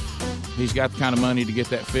 He's got the kind of money to get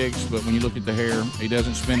that fixed, but when you look at the hair, he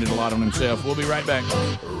doesn't spend it a lot on himself. We'll be right back.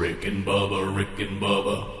 Rick and Bubba, Rick and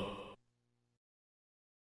Bubba.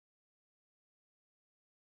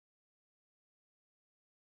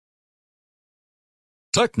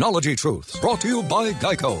 Technology Truths, brought to you by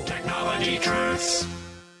Geico. Technology Truths.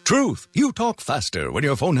 Truth, you talk faster when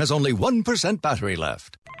your phone has only 1% battery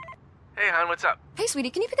left. Hey, hon, what's up? Hey, sweetie,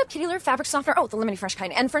 can you pick up Kitty Litter fabric softener? Oh, the lemony fresh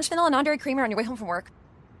kind. And French vanilla non-dairy creamer on your way home from work.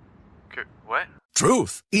 What?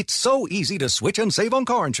 Truth, it's so easy to switch and save on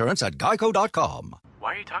car insurance at Geico.com.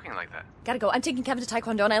 Why are you talking like that? Gotta go. I'm taking Kevin to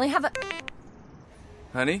Taekwondo, and I only have a...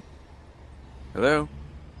 Honey? Hello?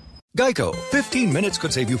 Geico, 15 minutes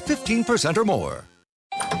could save you 15% or more.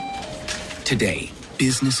 Today,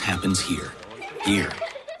 business happens here,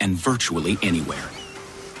 and virtually anywhere.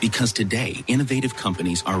 Because today, innovative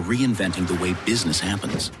companies are reinventing the way business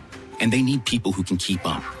happens. And they need people who can keep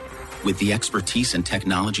up. With the expertise and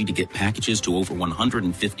technology to get packages to over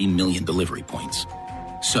 150 million delivery points.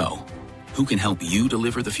 So, who can help you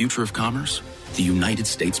deliver the future of commerce? The United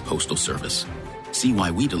States Postal Service. See why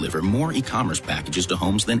we deliver more e-commerce packages to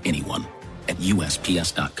homes than anyone at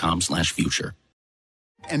USPS.com/future.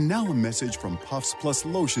 And now a message from Puffs Plus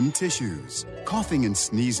Lotion Tissues. Coughing and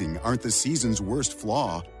sneezing aren't the season's worst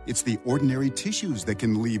flaw. It's the ordinary tissues that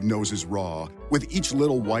can leave noses raw. With each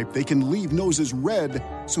little wipe, they can leave noses red.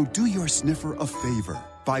 So do your sniffer a favor.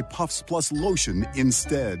 Buy Puffs Plus Lotion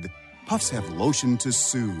instead. Puffs have lotion to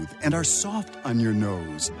soothe and are soft on your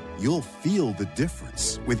nose. You'll feel the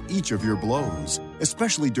difference with each of your blows.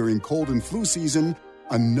 Especially during cold and flu season,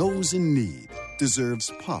 a nose in need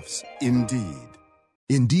deserves Puffs Indeed.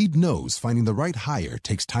 Indeed knows finding the right hire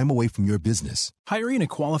takes time away from your business. Hiring a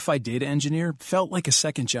qualified data engineer felt like a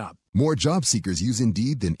second job. More job seekers use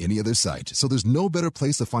Indeed than any other site, so there's no better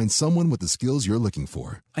place to find someone with the skills you're looking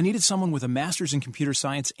for. I needed someone with a master's in computer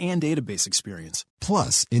science and database experience.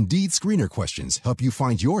 Plus, Indeed screener questions help you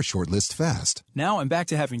find your shortlist fast. Now I'm back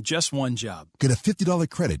to having just one job. Get a $50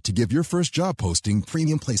 credit to give your first job posting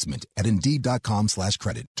premium placement at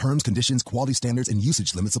Indeed.com/credit. Terms, conditions, quality standards, and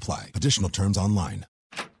usage limits apply. Additional terms online.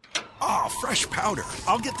 Oh, fresh powder.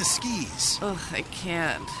 I'll get the skis. Ugh, I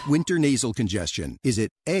can't. Winter nasal congestion. Is it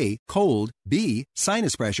A, cold, B,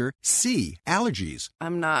 sinus pressure, C, allergies?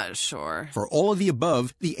 I'm not sure. For all of the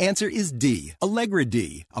above, the answer is D, Allegra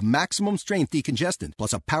D, a maximum strength decongestant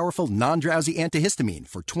plus a powerful non-drowsy antihistamine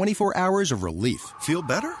for 24 hours of relief. Feel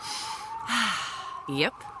better?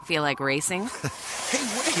 Yep. Feel like racing? Hey,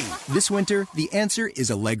 wait! This winter, the answer is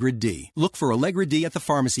Allegra D. Look for Allegra D at the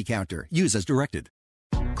pharmacy counter. Use as directed.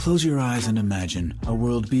 Close your eyes and imagine a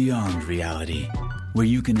world beyond reality, where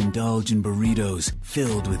you can indulge in burritos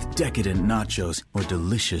filled with decadent nachos or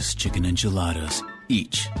delicious chicken enchiladas,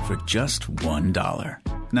 each for just $1.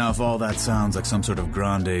 Now, if all that sounds like some sort of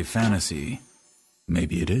grande fantasy,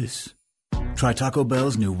 maybe it is. Try Taco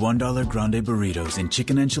Bell's new $1 grande burritos in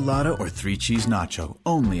chicken enchilada or 3-cheese nacho,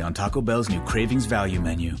 only on Taco Bell's new Cravings Value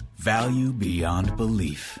menu. Value beyond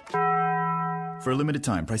belief. For a limited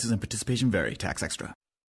time, prices and participation vary. Tax extra.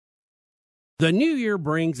 The new year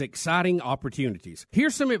brings exciting opportunities.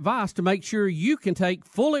 Here's some advice to make sure you can take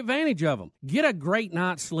full advantage of them. Get a great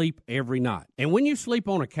night's sleep every night. And when you sleep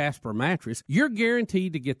on a Casper mattress, you're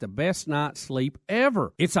guaranteed to get the best night's sleep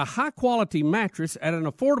ever. It's a high-quality mattress at an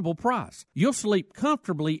affordable price. You'll sleep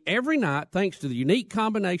comfortably every night thanks to the unique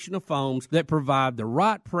combination of foams that provide the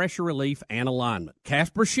right pressure relief and alignment.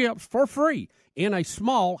 Casper ships for free in a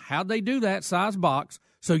small How'd They Do That size box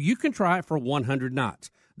so you can try it for 100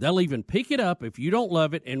 nights. They'll even pick it up if you don't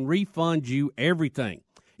love it and refund you everything.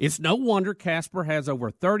 It's no wonder Casper has over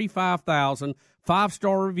 35,000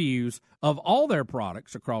 five-star reviews of all their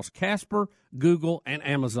products across Casper, Google, and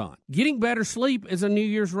Amazon. Getting better sleep is a New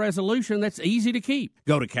Year's resolution that's easy to keep.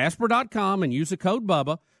 Go to Casper.com and use the code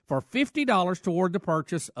BUBBA for $50 toward the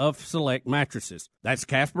purchase of select mattresses. That's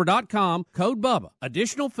Casper.com, code BUBBA.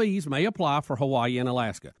 Additional fees may apply for Hawaii and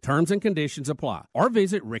Alaska. Terms and conditions apply. Or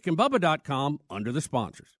visit rickandbubba.com under the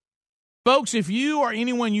sponsors. Folks, if you or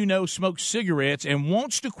anyone you know smokes cigarettes and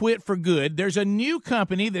wants to quit for good, there's a new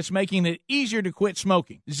company that's making it easier to quit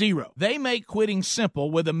smoking. Zero. They make quitting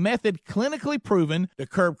simple with a method clinically proven to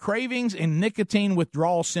curb cravings and nicotine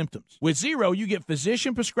withdrawal symptoms. With Zero, you get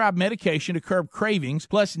physician-prescribed medication to curb cravings,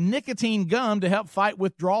 plus nicotine gum to help fight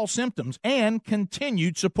withdrawal symptoms, and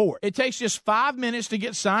continued support. It takes just 5 minutes to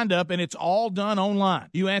get signed up, and it's all done online.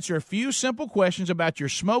 You answer a few simple questions about your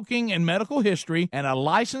smoking and medical history, and a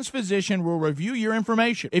licensed physician will review your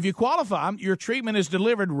information. If you qualify, your treatment is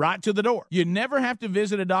delivered right to the door. You never have to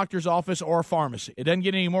visit a doctor's office or a pharmacy. It doesn't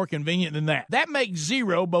get any more convenient than that. That makes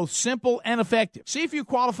Zero both simple and effective. See if you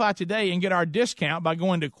qualify today and get our discount by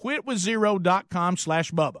going to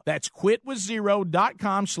quitwithzero.com/Bubba. That's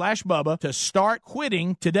quitwithzero.com/Bubba to start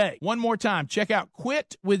quitting today. One more time, check out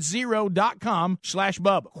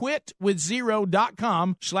quitwithzero.com/Bubba.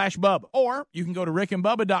 Quitwithzero.com/Bubba. Or you can go to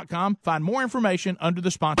rickandbubba.com, find more information under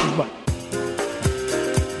the sponsors button.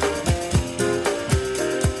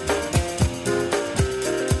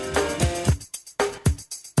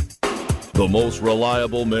 The most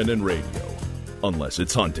reliable men in radio, unless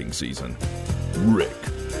it's hunting season. Rick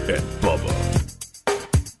and Bubba.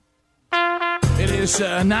 It is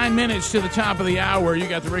 9 minutes to the top of the hour. You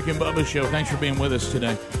got the Rick and Bubba Show. Thanks for being with us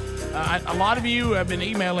today. A lot of you have been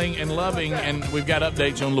emailing and loving, and we've got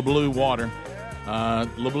updates on LeBlue water.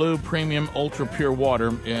 LeBlue Premium Ultra Pure Water.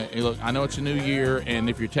 Look, I know it's a new year, and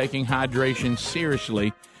if you're taking hydration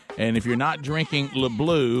seriously, and if you're not drinking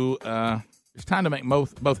LeBlue, it's time to make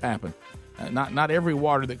both happen. Not every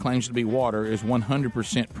water that claims to be water is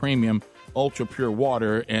 100% premium ultra pure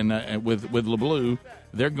water, and with LeBlue,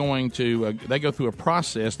 they're going to they go through a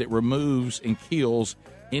process that removes and kills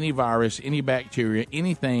any virus, any bacteria,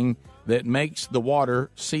 anything that makes the water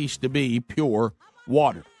cease to be pure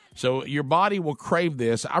water. So your body will crave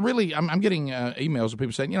this. I'm getting emails of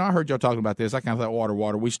people saying, I heard y'all talking about this. I kind of thought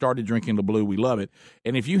water. We started drinking LeBlue. We love it.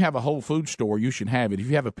 And if you have a Whole Food store, you should have it. If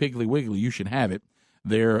you have a Piggly Wiggly, you should have it.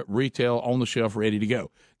 They're retail on the shelf, ready to go.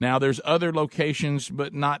 Now, there's other locations,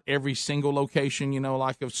 but not every single location,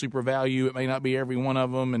 like of Super Value. It may not be every one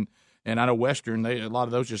of them. And I know Western, a lot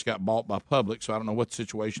of those just got bought by Publix, so I don't know what the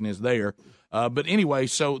situation is there. But anyway,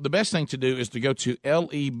 so the best thing to do is to go to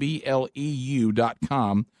lebleu.com,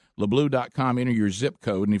 lebleu.com, enter your zip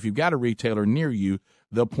code, and if you've got a retailer near you,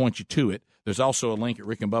 they'll point you to it. There's also a link at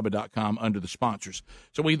rickandbubba.com under the sponsors.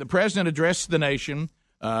 So the president addressed the nation.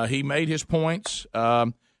 He made his points,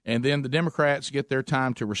 and then the Democrats get their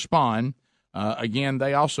time to respond. Again,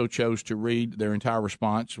 they also chose to read their entire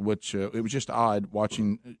response, which it was just odd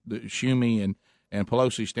watching the Schumi and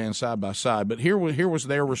Pelosi stand side by side. But here was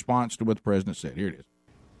their response to what the president said. Here it is.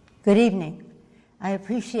 Good evening. I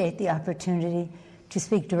appreciate the opportunity to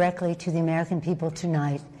speak directly to the American people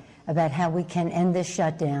tonight about how we can end this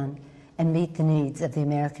shutdown and meet the needs of the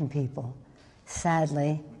American people.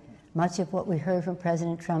 Sadly, much of what we heard from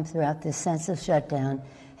President Trump throughout this senseless shutdown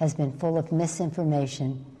has been full of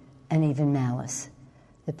misinformation and even malice.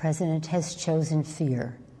 The president has chosen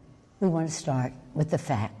fear. We want to start with the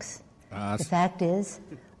facts. The fact is,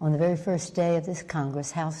 on the very first day of this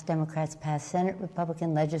Congress, House Democrats passed Senate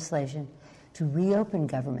Republican legislation to reopen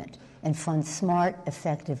government and fund smart,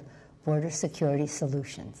 effective border security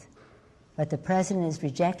solutions. But the president is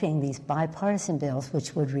rejecting these bipartisan bills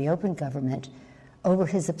which would reopen government over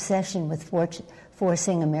his obsession with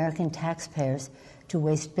forcing American taxpayers to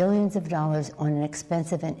waste billions of dollars on an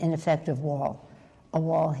expensive and ineffective wall, a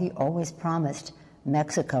wall he always promised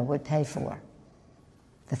Mexico would pay for.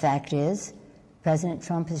 The fact is, President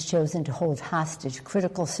Trump has chosen to hold hostage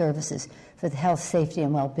critical services for the health, safety,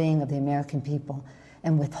 and well-being of the American people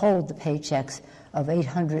and withhold the paychecks of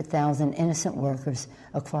 800,000 innocent workers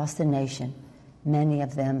across the nation, many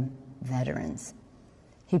of them veterans.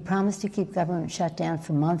 He promised to keep government shut down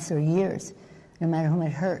for months or years, no matter whom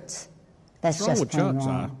it hurts. That's just plain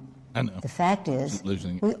wrong. I know. The fact is,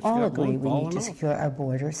 we all agree we need to secure our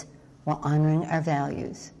borders while honoring our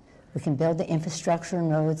values. We can build the infrastructure and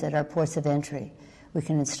roads at our ports of entry. We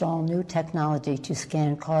can install new technology to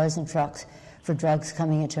scan cars and trucks for drugs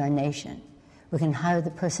coming into our nation. We can hire the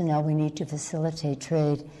personnel we need to facilitate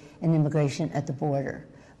trade and immigration at the border.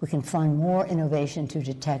 We can fund more innovation to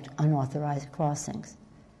detect unauthorized crossings.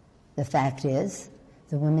 The fact is,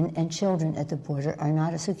 the women and children at the border are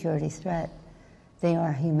not a security threat. They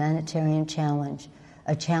are a humanitarian challenge,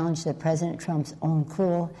 a challenge that President Trump's own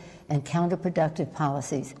cruel and counterproductive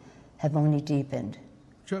policies have only deepened.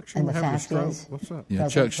 And the fact is, what's up? Yeah,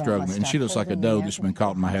 Chuck's struggling, and she looks like a doe that's been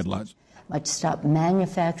caught in my headlights. Must stop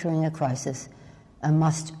manufacturing a crisis and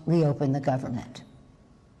must reopen the government.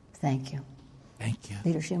 Thank you. Thank you.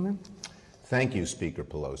 Leader Schumer? Thank you, Speaker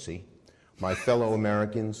Pelosi. My fellow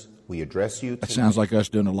Americans, we address you tonight. That sounds like us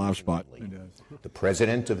doing a live spot. The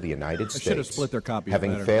President of the United States, split their copy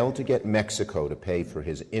having better. failed to get Mexico to pay for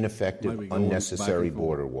his ineffective, unnecessary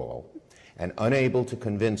border wall, and unable to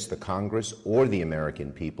convince the Congress or the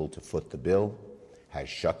American people to foot the bill, has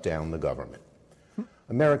shut down the government.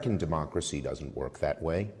 American democracy doesn't work that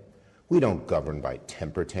way. We don't govern by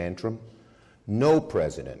temper tantrum. No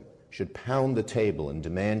president should pound the table and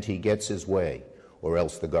demand he gets his way, or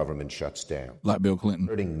else the government shuts down. Like Bill Clinton.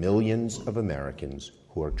 Hurting millions of Americans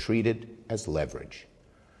who are treated as leverage.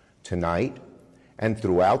 Tonight, and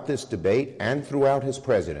throughout this debate and throughout his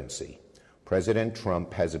presidency, President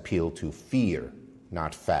Trump has appealed to fear,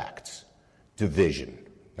 not facts, division,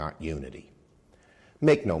 not unity.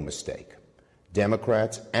 Make no mistake,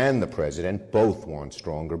 Democrats and the president both want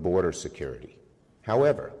stronger border security.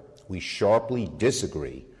 However, we sharply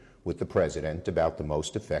disagree with the president about the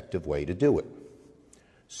most effective way to do it.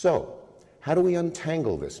 So, how do we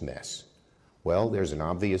untangle this mess? Well, there's an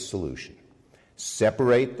obvious solution.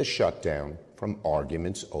 Separate the shutdown from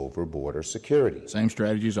arguments over border security. Same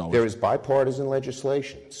strategy as always. There is bipartisan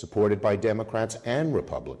legislation supported by Democrats and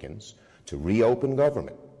Republicans to reopen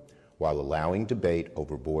government while allowing debate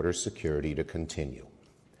over border security to continue.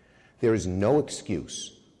 There is no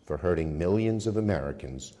excuse for hurting millions of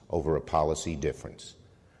Americans over a policy difference.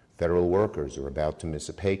 Federal workers are about to miss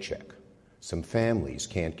a paycheck. Some families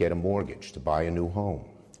can't get a mortgage to buy a new home.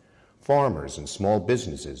 Farmers and small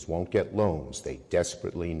businesses won't get loans they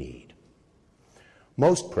desperately need.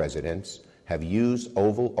 Most presidents have used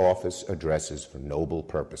Oval Office addresses for noble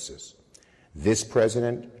purposes. This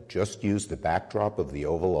president just used the backdrop of the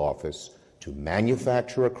Oval Office to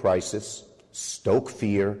manufacture a crisis, stoke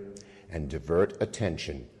fear, and divert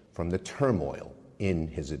attention from the turmoil in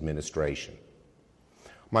his administration.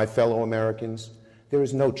 My fellow Americans, there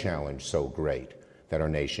is no challenge so great that our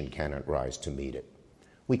nation cannot rise to meet it.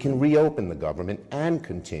 We can reopen the government and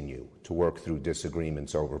continue to work through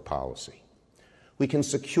disagreements over policy. We can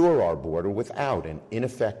secure our border without an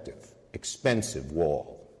ineffective, expensive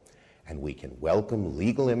wall. And we can welcome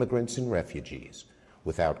legal immigrants and refugees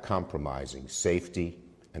without compromising safety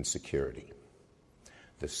and security.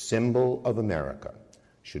 The symbol of America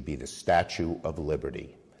should be the Statue of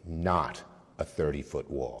Liberty, not a 30-foot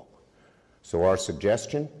wall. So our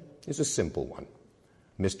suggestion is a simple one.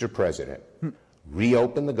 Mr. President,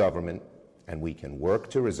 reopen the government and we can work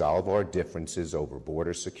to resolve our differences over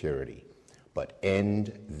border security, but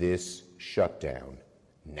end this shutdown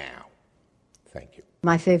now. Thank you.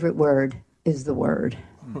 My favorite word is the word,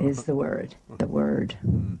 is the word, the word.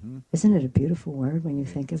 Mm-hmm. Isn't it a beautiful word when you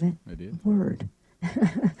think of it? It is. Word.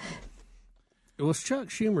 Was Chuck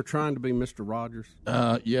Schumer trying to be Mr. Rogers?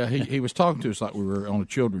 Yeah, he was talking to us like we were on a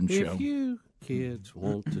children's show. If you kids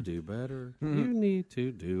want to do better, you need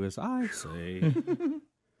to do as I say.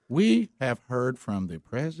 We have heard from the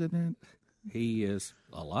president. He is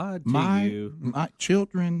lied to you. My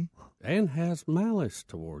children. And has malice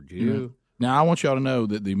toward you. Yeah. Now, I want y'all to know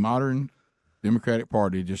that the modern Democratic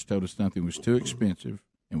Party just told us something was too expensive,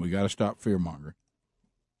 and we got to stop fear-mongering.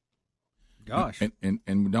 Gosh. And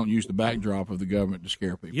we don't use the backdrop of the government to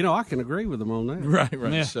scare people. You know, I can agree with them on that. Right.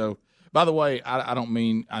 Yeah. So, by the way, I don't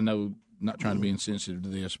mean, I know, not trying to be insensitive to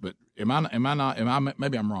this, but maybe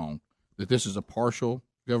I'm wrong, that this is a partial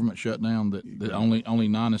government shutdown, that only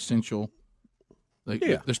non-essential.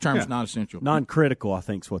 This term is not essential. Non-critical, I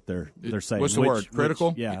think, is what they're saying. What's the word?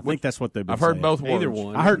 Critical? I think that's what they've been I've saying. heard both words. Either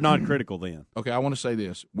one. I heard non-critical then. Okay, I want to say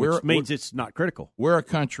this. Which means it's not critical. We're a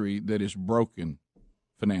country that is broken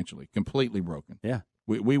financially, completely broken. Yeah.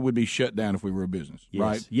 We would be shut down if we were a business, Yes.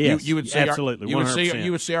 right? Yes, you would see absolutely, 100%.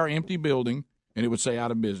 You would see our empty building, and it would say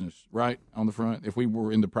out of business, right, on the front, if we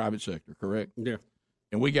were in the private sector, correct? Yeah.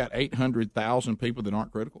 And we got 800,000 people that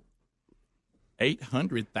aren't critical.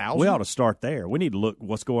 800,000? We ought to start there. We need to look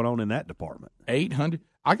what's going on in that department. 800.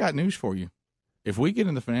 I got news for you. If we get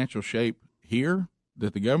in the financial shape here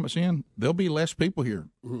that the government's in, there'll be less people here.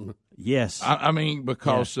 Yes. I mean,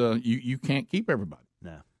 because you can't keep everybody.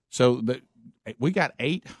 No. So we got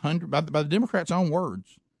 800, by the Democrats' own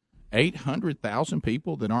words, 800,000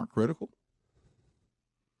 people that aren't critical.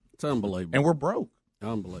 It's unbelievable. And we're broke.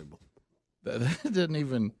 Unbelievable. That doesn't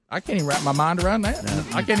even, I can't even wrap my mind around that. No.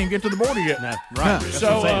 I can't even get to the border yet. No. Right.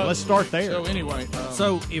 So let's start there. So anyway.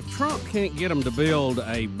 So if Trump can't get them to build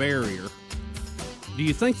a barrier, do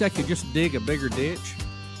you think they could just dig a bigger ditch?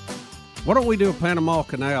 Why don't we do a Panama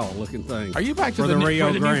Canal looking thing? Are you back to the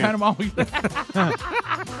Rio Grande? New Panama?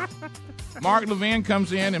 Mark Levin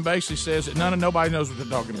comes in and basically says that nobody knows what they're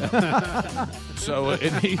talking about. So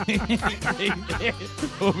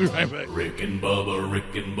we'll be right back. Rick and Bubba,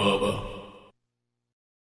 Rick and Bubba.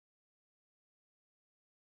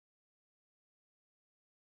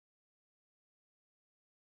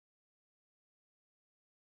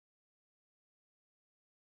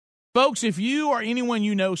 Folks, if you or anyone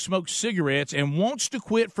you know smokes cigarettes and wants to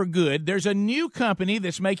quit for good, there's a new company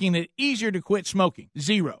that's making it easier to quit smoking.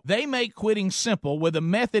 Zero. They make quitting simple with a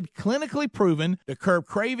method clinically proven to curb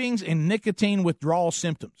cravings and nicotine withdrawal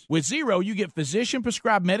symptoms. With Zero, you get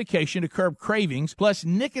physician-prescribed medication to curb cravings, plus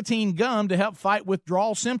nicotine gum to help fight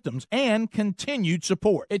withdrawal symptoms, and continued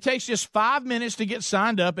support. It takes just 5 minutes to get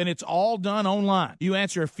signed up, and it's all done online. You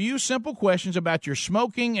answer a few simple questions about your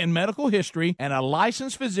smoking and medical history, and a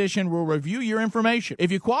licensed physician will review your information.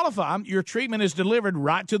 If you qualify, your treatment is delivered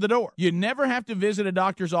right to the door. You never have to visit a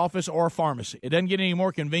doctor's office or a pharmacy. It doesn't get any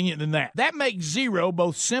more convenient than that. That makes Zero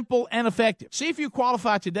both simple and effective. See if you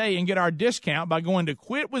qualify today and get our discount by going to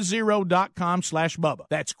quitwithzero.com/Bubba.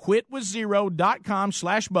 That's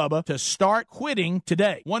quitwithzero.com/Bubba to start quitting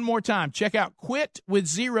today. One more time, check out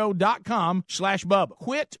quitwithzero.com/Bubba.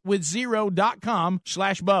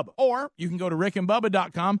 Quitwithzero.com/Bubba. Or you can go to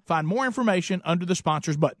rickandbubba.com, find more information under the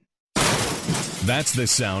sponsors button. That's the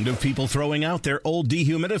sound of people throwing out their old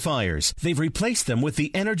dehumidifiers. They've replaced them with the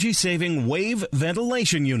energy-saving Wave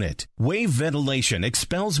Ventilation Unit. Wave Ventilation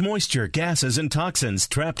expels moisture, gases, and toxins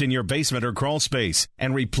trapped in your basement or crawl space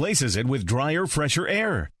and replaces it with drier, fresher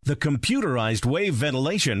air. The computerized Wave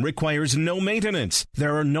Ventilation requires no maintenance.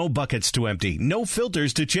 There are no buckets to empty, no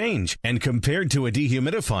filters to change. And compared to a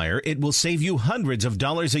dehumidifier, it will save you hundreds of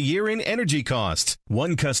dollars a year in energy costs.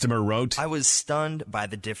 One customer wrote, I was stunned by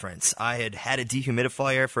the difference. I had a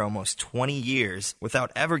dehumidifier for almost 20 years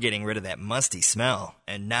without ever getting rid of that musty smell.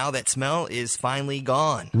 And now that smell is finally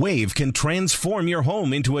gone. Wave can transform your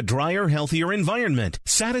home into a drier, healthier environment.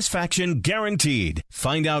 Satisfaction guaranteed.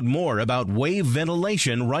 Find out more about Wave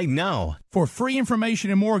Ventilation right now. For free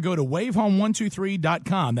information and more, go to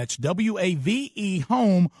wavehome123.com. That's WAVE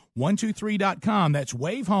home123.com. That's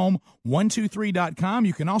wavehome123.com.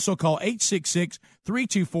 You can also call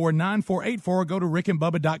 866-324-9484. Go to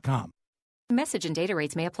rickandbubba.com. Message and data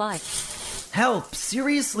rates may apply. Help!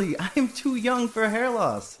 Seriously, I'm too young for hair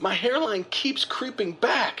loss. My hairline keeps creeping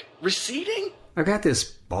back. Receding? I got this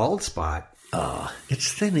bald spot.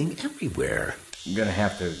 It's thinning everywhere. I'm gonna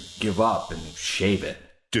have to give up and shave it.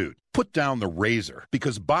 Dude, put down the razor,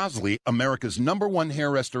 because Bosley, America's #1 hair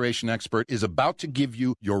restoration expert, is about to give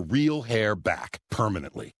you your real hair back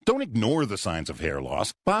permanently. Don't ignore the signs of hair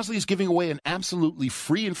loss. Bosley is giving away an absolutely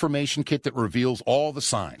free information kit that reveals all the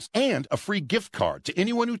signs, and a free gift card to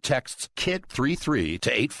anyone who texts KIT33 to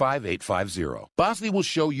 85850. Bosley will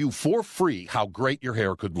show you for free how great your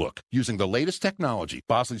hair could look using the latest technology.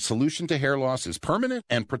 Bosley's solution to hair loss is permanent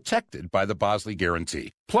and protected by the Bosley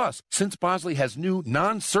Guarantee. Plus, since Bosley has new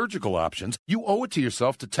non-surgical options, you owe it to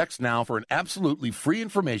yourself to text now for an absolutely free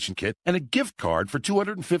information kit and a gift card for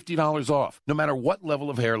 $250 off, no matter what level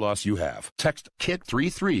of hair loss you have. Text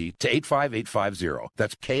KIT33 to 85850.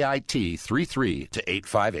 That's KIT33 to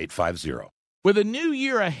 85850. With a new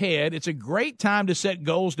year ahead, it's a great time to set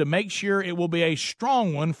goals to make sure it will be a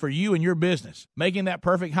strong one for you and your business. Making that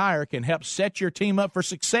perfect hire can help set your team up for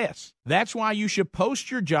success. That's why you should post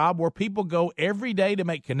your job where people go every day to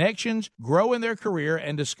make connections, grow in their career,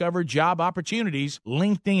 and discover job opportunities.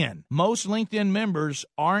 LinkedIn. Most LinkedIn members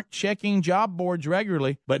aren't checking job boards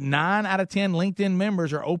regularly, but 9 out of 10 LinkedIn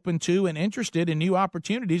members are open to and interested in new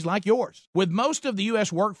opportunities like yours. With most of the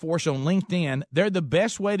U.S. workforce on LinkedIn, they're the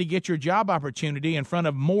best way to get your job opportunity in front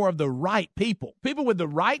of more of the right people. People with the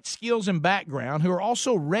right skills and background who are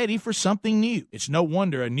also ready for something new. It's no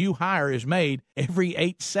wonder a new hire is made every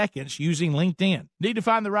 8 seconds using LinkedIn. Need to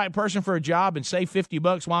find the right person for a job and save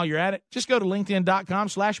 $50 while you're at it? Just go to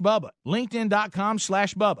linkedin.com/Bubba.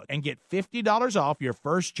 LinkedIn.com/Bubba and get $50 off your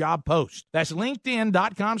first job post. That's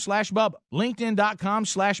linkedin.com/Bubba.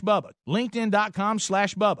 LinkedIn.com/Bubba.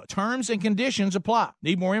 LinkedIn.com/Bubba. Terms and conditions apply.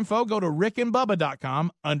 Need more info? Go to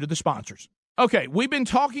rickandbubba.com under the sponsors. Okay, we've been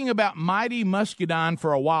talking about Mighty Muscadine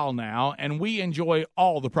for a while now, and we enjoy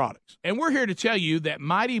all the products. And we're here to tell you that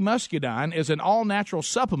Mighty Muscadine is an all-natural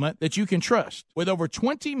supplement that you can trust. With over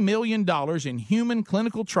 $20 million in human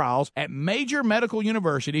clinical trials at major medical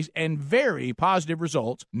universities and very positive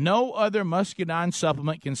results, no other muscadine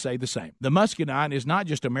supplement can say the same. The muscadine is not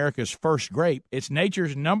just America's first grape, it's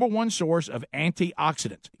nature's #1 source of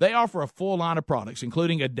antioxidants. They offer a full line of products,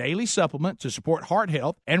 including a daily supplement to support heart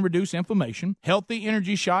health and reduce inflammation, healthy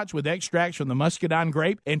energy shots with extracts from the muscadine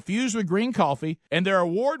grape infused with green coffee, and their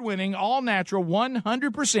award-winning all-natural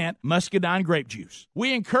 100% muscadine grape juice.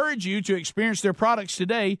 We encourage you to experience their products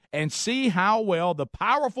today and see how well the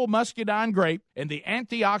powerful muscadine grape and the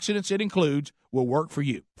antioxidants it includes will work for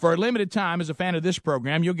you. For a limited time, as a fan of this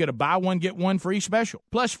program, you'll get a buy one, get one free special,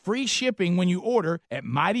 plus free shipping when you order at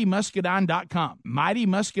MightyMuscadine.com.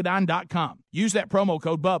 MightyMuscadine.com. Use that promo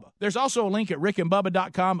code BUBBA. There's also a link at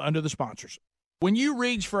rickandbubba.com under the sponsors. When you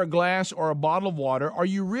reach for a glass or a bottle of water, are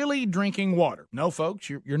you really drinking water? No, folks,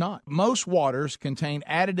 you're not. Most waters contain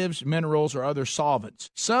additives, minerals, or other solvents.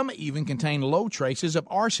 Some even contain low traces of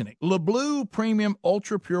arsenic. LeBlue Premium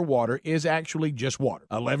Ultra Pure Water is actually just water.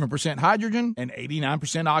 11% hydrogen and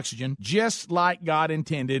 89% oxygen, just like God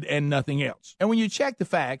intended and nothing else. And when you check the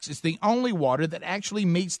facts, it's the only water that actually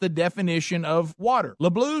meets the definition of water.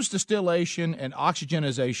 LeBlue's distillation and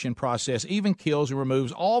oxygenization process even kills and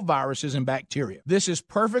removes all viruses and bacteria. This is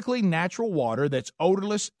perfectly natural water that's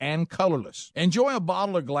odorless and colorless. Enjoy a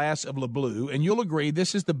bottle or glass of LeBlue, and you'll agree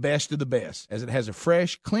this is the best of the best, as it has a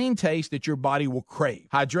fresh, clean taste that your body will crave.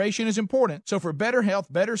 Hydration is important, so for better health,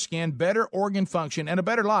 better skin, better organ function, and a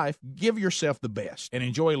better life, give yourself the best and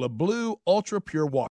enjoy LeBlue Ultra Pure Water.